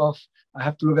result of, I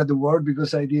have to look at the word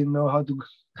because I didn't know how to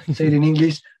say it in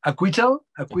English, acquittal,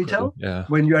 acquittal. Yeah,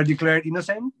 when you are declared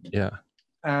innocent. yeah,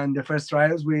 and the first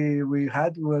trials we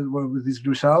had were with these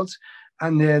results,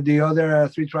 and the other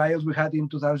three trials we had in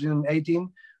 2018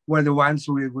 were the ones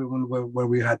where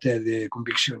we had the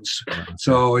convictions. Okay.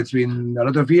 So it's been a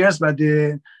lot of years, but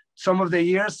some of the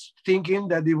years thinking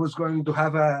that it was going to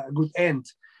have a good end.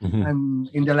 Mhm. And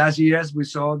in the last years, we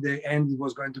saw the end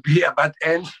was going to be a bad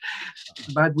end,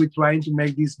 but we're trying to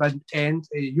make this bad end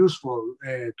useful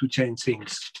to change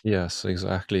things. Yes,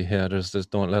 exactly. Yeah, there's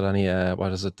don't let any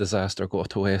what is it, disaster go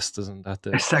to waste, isn't that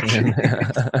the Exactly. saying?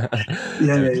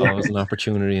 Yeah, There's yeah, always yeah. an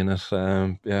opportunity in it.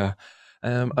 Yeah.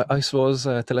 I suppose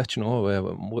to let you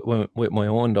know with my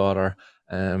own daughter,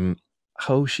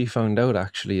 how she found out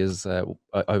actually is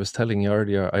I was telling you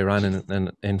earlier I ran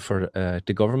in for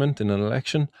the government in an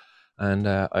election, and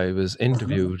I was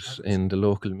interviewed in the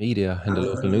local media in the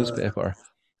local newspaper.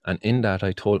 And in that,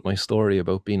 I told my story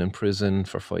about being in prison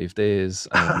for 5 days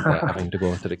and having to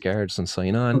go to the guards and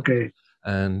sign on. Okay.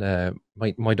 And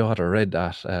my daughter read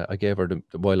that. I gave her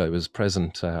while I was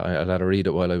present. I let her read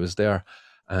it while I was there.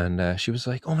 And she was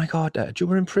like, "Oh my God, Dad, you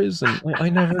were in prison. I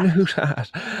never knew that."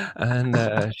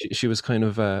 And she was kind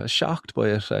of shocked by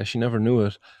it. She never knew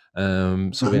it.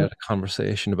 So we Uh-huh. had a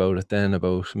conversation about it then,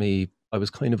 about me. I was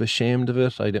kind of ashamed of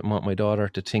it. I didn't want my daughter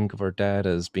to think of her dad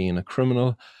as being a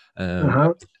criminal. Um,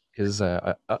 Uh-huh. because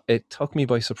it took me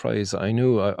by surprise. I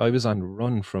knew I was on the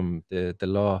run from the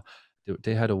law.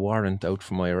 They had a warrant out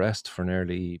for my arrest for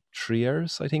nearly 3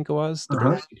 years, I think it was. They brought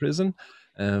Uh-huh. me to prison.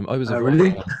 I was avoiding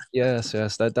Really? them. Yes,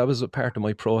 yes, that was a part of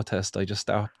my protest. I just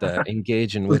stopped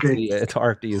engaging with Okay. the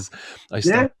authorities. I Yeah.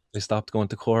 stopped. I stopped going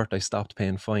to court. I stopped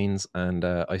paying fines, and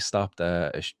I stopped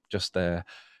just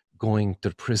going to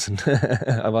prison.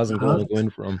 I wasn't going Uh-huh. to go in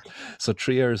for 'em. So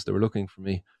 3 years they were looking for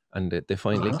me, and they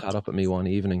finally Uh-huh. caught up at me one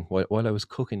evening while I was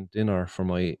cooking dinner for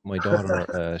my daughter.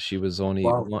 Wow. She was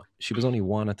only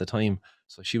one at the time,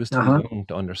 so she was too Uh-huh. young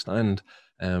to understand.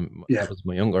 Yeah. That was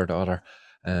my younger daughter.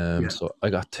 Yeah. So I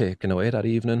got taken away that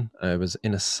evening. I was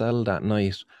in a cell that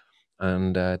night,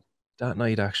 and that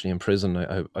night actually in prison,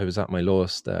 I was at my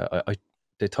lowest.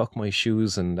 They took my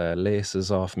shoes and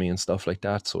laces off me and stuff like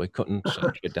that, so I couldn't. I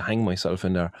tried to hang myself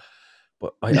in there,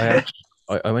 but Yeah.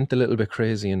 I went a little bit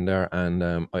crazy in there, and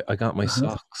I got my Uh-huh.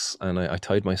 socks and I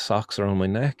tied my socks around my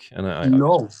neck, and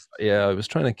No. yeah, I was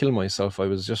trying to kill myself. I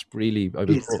was just really,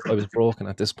 Yes. I was broken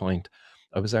at this point.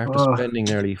 I was after Oh, spending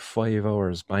nearly 5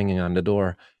 hours banging on the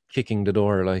door, kicking the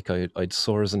door like I'd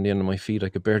sores in the end of my feet. I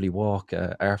could barely walk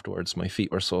afterwards. My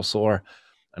feet were so sore.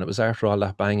 And it was after all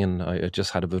that banging, I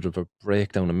just had a bit of a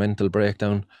breakdown, a mental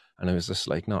breakdown. And I was just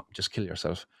like, no, just kill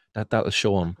yourself. That'll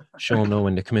show him. Show him now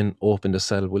when they come in, open the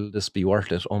cell. Will this be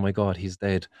worth it? Oh my God, he's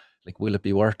dead. Like, will it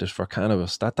be worth it for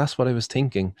cannabis? That's what I was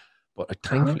thinking. But uh-huh.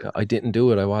 thankfully, I didn't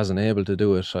do it. I wasn't able to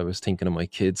do it. I was thinking of my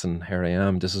kids, and here I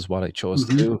am. This is what I chose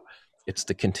to Hmm. do. It's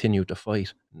to continue to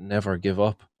fight, never give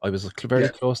up. I was very Yeah.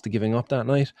 close to giving up that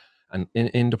night, and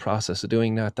in the process of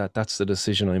doing that, that's the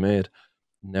decision I made.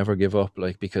 Never give up,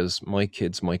 like, because my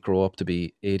kids might grow up to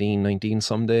be 18, 19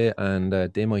 someday, and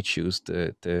they might choose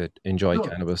to enjoy Sure.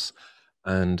 cannabis,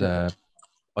 and Yeah.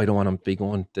 I don't want them to be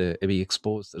going to be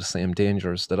exposed to the same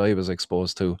dangers that I was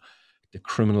exposed to, the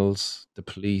criminals, the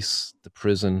police, the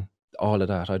prison, all of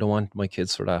that. I don't want my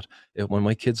kids for that. When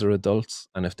my kids are adults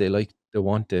and if they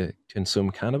want to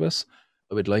consume cannabis,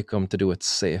 I would like them to do it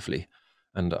safely.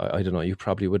 And I don't know, you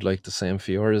probably would like the same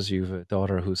for yours. You've a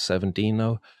daughter who's 17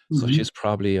 now. So Hmm. she's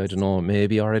probably, I don't know,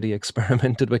 maybe already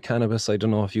experimented with cannabis. I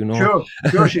don't know if you know. Sure.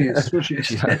 Sure she is. Sure she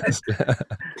She is. has.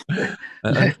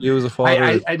 And you as a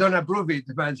father, I don't approve it,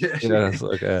 but yes,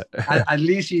 okay. at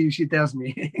least she tells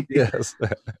me. Yes.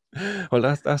 Well,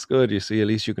 that's good. You see, at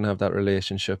least you can have that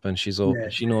relationship, and she's open. Yeah.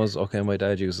 She knows, okay, my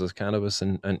dad uses cannabis,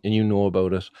 and you know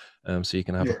about it, so you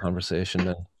can have a Yeah. conversation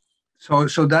then.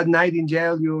 So that night in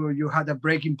jail, you had a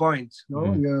breaking point. No,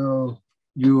 Mhm.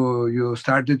 you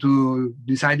started to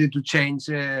decided to change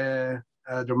a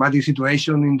dramatic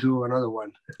situation into another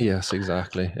one. Yes,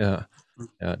 exactly. Yeah,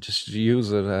 yeah. Just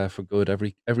use it for good.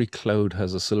 Every cloud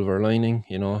has a silver lining,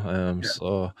 you know. Yeah.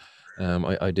 So,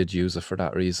 I did use it for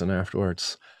that reason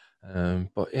afterwards.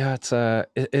 But yeah, it's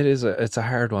a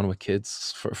hard one with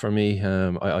kids for me.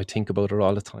 I think about it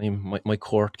all the time. My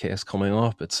court case coming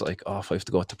up, it's like, oh, if I have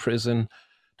to go to prison,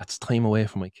 that's time away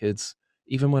from my kids.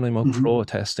 Even when I'm out Hmm.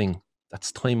 protesting,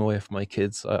 that's time away from my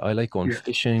kids. I like going Yeah.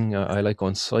 fishing. I like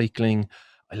going cycling.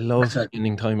 I love Exactly.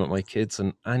 spending time with my kids,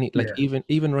 and like Yeah.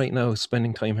 even right now,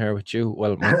 spending time here with you.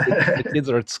 Well, the kids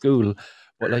are at school,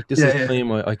 but like this is Yeah. Yeah.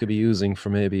 time I could be using for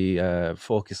maybe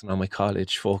focusing on my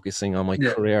college, focusing on my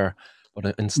Yeah. career.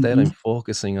 But instead, I'm Hmm.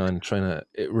 focusing on trying to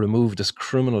remove this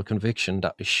criminal conviction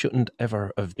that it shouldn't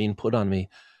ever have been put on me.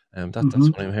 That's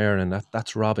what I'm hearing, and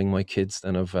that's robbing my kids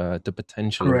then of the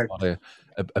potential of Correct.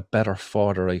 what a better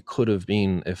father I could have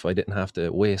been if I didn't have to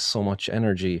waste so much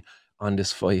energy on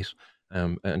this fight.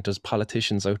 And there's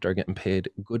politicians out there getting paid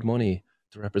good money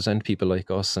to represent people like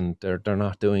us, and they're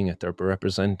not doing it. They're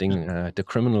representing the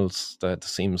criminals. That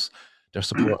seems they're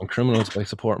supporting criminals by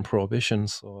supporting prohibition.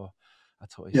 So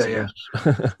that's how I Yeah, see yeah.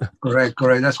 it. Correct,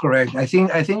 correct. That's correct. I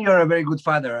think you're a very good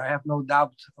father. I have no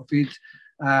doubt of it.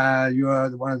 You are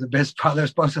one of the best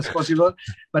fathers as possible.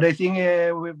 But I think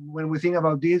when we think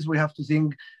about this, we have to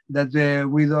think that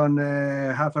we don't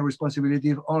have a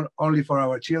responsibility only for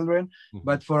our children,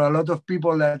 but for a lot of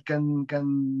people that can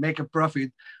make a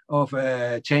profit of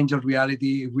change of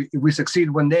reality if we succeed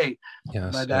one day.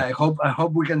 Yes, But yeah. I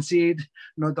hope we can see it.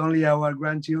 Not only our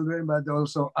grandchildren, but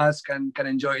also us can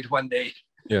enjoy it one day.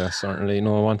 Yeah, certainly.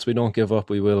 No, once we don't give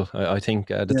up, we will. I think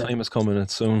the Yeah, time is coming.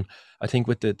 It's soon. I think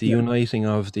with the yeah, uniting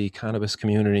of the cannabis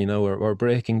community now, we're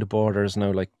breaking the borders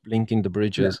now, like linking the yeah.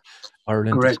 bridges,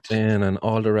 Ireland to Correct. Spain and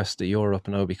all the rest of Europe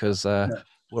now, because Yeah.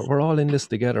 we're all in this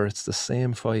together. It's the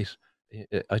same fight.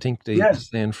 I think the Yes.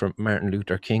 saying from Martin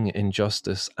Luther King,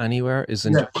 "Injustice anywhere is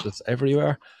Yeah. injustice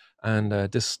everywhere." And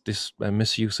this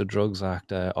Misuse of Drugs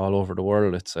Act all over the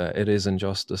world, it is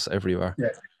injustice everywhere. Yeah.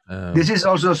 This Um, is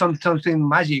also something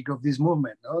magic of this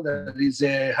movement, no? That is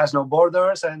has no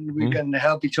borders, and we mhm, can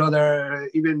help each other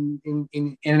even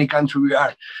in any country we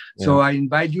are. yeah. So I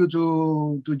invite you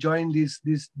to join this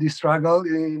struggle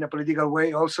in a political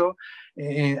way also,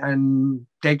 and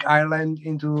take Ireland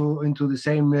into the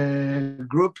same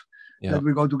group Yeah. that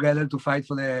we go together to fight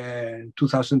for the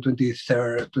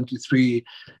 2023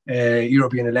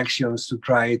 European elections to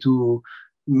try to.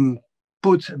 mm,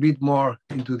 Put a bit more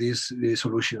into this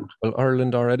solution. Well,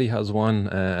 Ireland already has one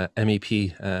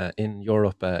MEP in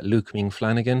Europe, Luke Ming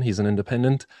Flanagan. He's an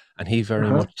independent, and he very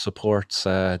Uh-huh. much supports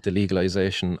the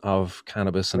legalization of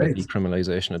cannabis and the Great.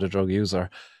 decriminalization of the drug user.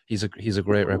 He's a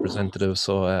great representative,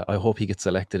 so I hope he gets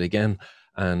elected again.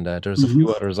 And there's a Mhm. few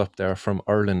others up there from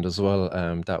Ireland as well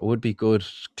that would be good.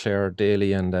 Claire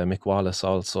Daly and Mick Wallace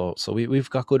also. So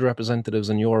we've got good representatives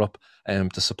in Europe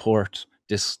to support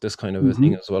this kind of a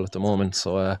thing Mhm. as well at the moment.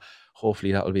 So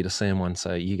hopefully that will be the same once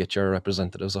you get your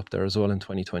representatives up there as well in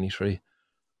 2023.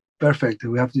 Perfect.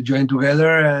 We have to join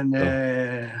together and So,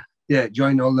 yeah,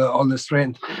 join all the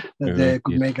strength that yeah,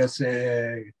 could make us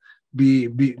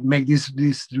make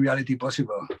this reality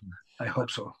possible. I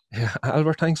hope so. yeah,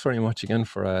 Albert, thanks very much again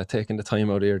for taking the time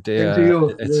out of your day. Thank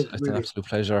you. It's an Really. absolute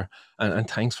pleasure, and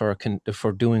thanks for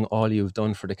doing all you've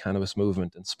done for the cannabis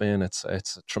movement in Spain.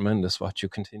 It's tremendous what you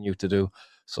continue to do.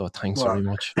 So thanks very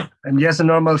Well, much. I'm just a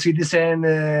normal citizen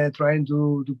trying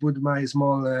to put my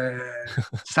small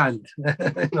stand.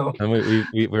 No. And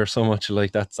we're so much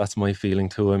alike. That's my feeling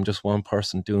too. I'm just one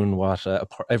person doing what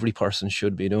every person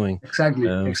should be doing. Exactly.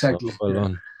 So Exactly. well Yeah.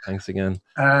 done. Thanks again.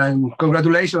 And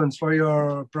congratulations for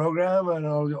your program and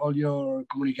all your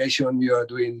communication you are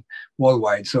doing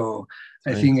worldwide. So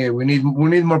I think Thanks. we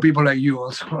need more people like you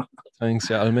also.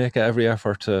 Thanks. Yeah, I'll make every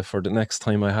effort for the next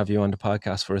time I have you on the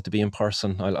podcast for it to be in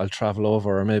person. I'll travel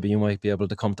over, or maybe you might be able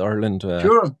to come to Ireland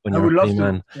Sure, when I you're would a free love to.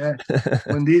 man. Yeah,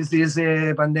 when this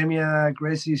pandemic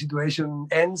crazy situation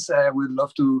ends, I would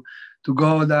love to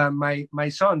go. My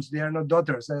sons, they are not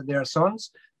daughters, they are sons.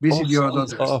 Oh, Visit your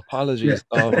sons. Oh, daughters. Yeah. apologies.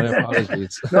 Oh, my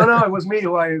apologies. No, it was me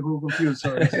who confused.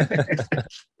 Sorry.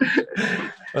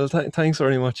 Well, thanks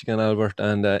very much again, Albert,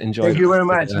 and enjoy Thank the you rest very of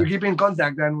much. the We day. keep in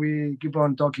contact and we keep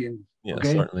on talking. Yeah,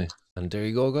 Okay. certainly. And there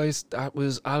you go, guys. That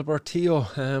was Albert Teo.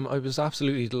 I was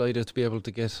absolutely delighted to be able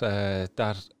to get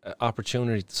that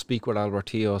opportunity to speak with Albert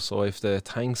Teo. So I have to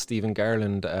thank Stephen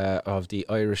Garland of the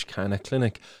Irish Canna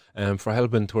Clinic for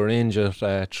helping to arrange it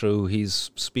through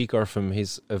his speaker from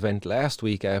his event last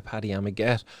week, Paddy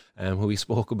Amaget, who we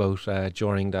spoke about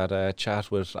during that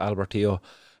chat with Albert Teo.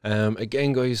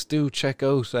 Again, guys, do check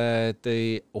out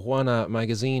the Juana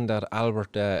magazine that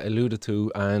Albert alluded to,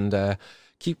 and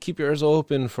keep your ears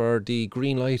open for the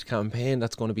Green Light campaign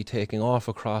that's going to be taking off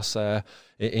across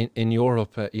in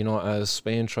Europe. As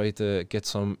Spain try to get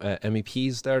some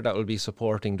MEPs there that will be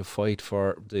supporting the fight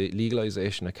for the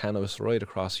legalization of cannabis right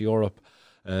across Europe.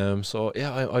 So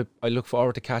yeah, I look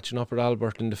forward to catching up with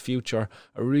Albert in the future.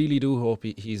 I really do hope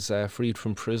he's freed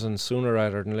from prison sooner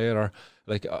rather than later.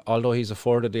 Like, although he's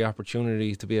afforded the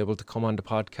opportunity to be able to come on the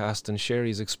podcast and share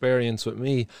his experience with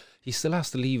me, he still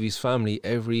has to leave his family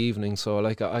every evening. So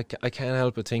like, I can't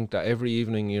help but think that every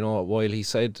evening, while he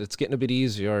said it's getting a bit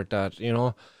easier, that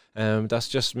that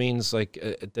just means like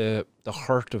the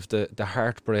hurt of the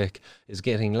heartbreak is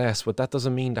getting less, but that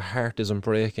doesn't mean the heart isn't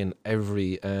breaking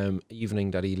every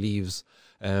evening that he leaves.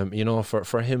 you know,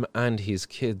 for him and his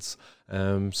kids.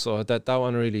 So that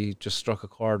one really just struck a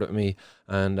chord with me.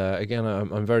 And again,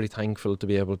 I'm very thankful to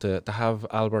be able to have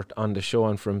Albert on the show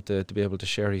and for him to be able to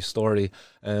share his story.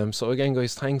 So again,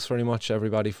 guys, thanks very much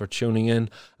everybody for tuning in,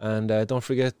 and don't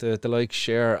forget to like,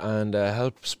 share, and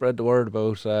help spread the word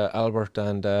about Albert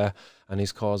and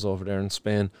his cause over there in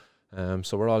Spain.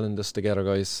 So we're all in this together,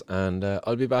 guys, and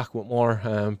I'll be back with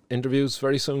more interviews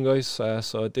very soon, guys.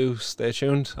 So do stay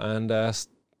tuned and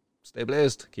stay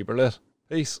blazed, keep her lit.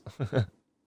 Peace.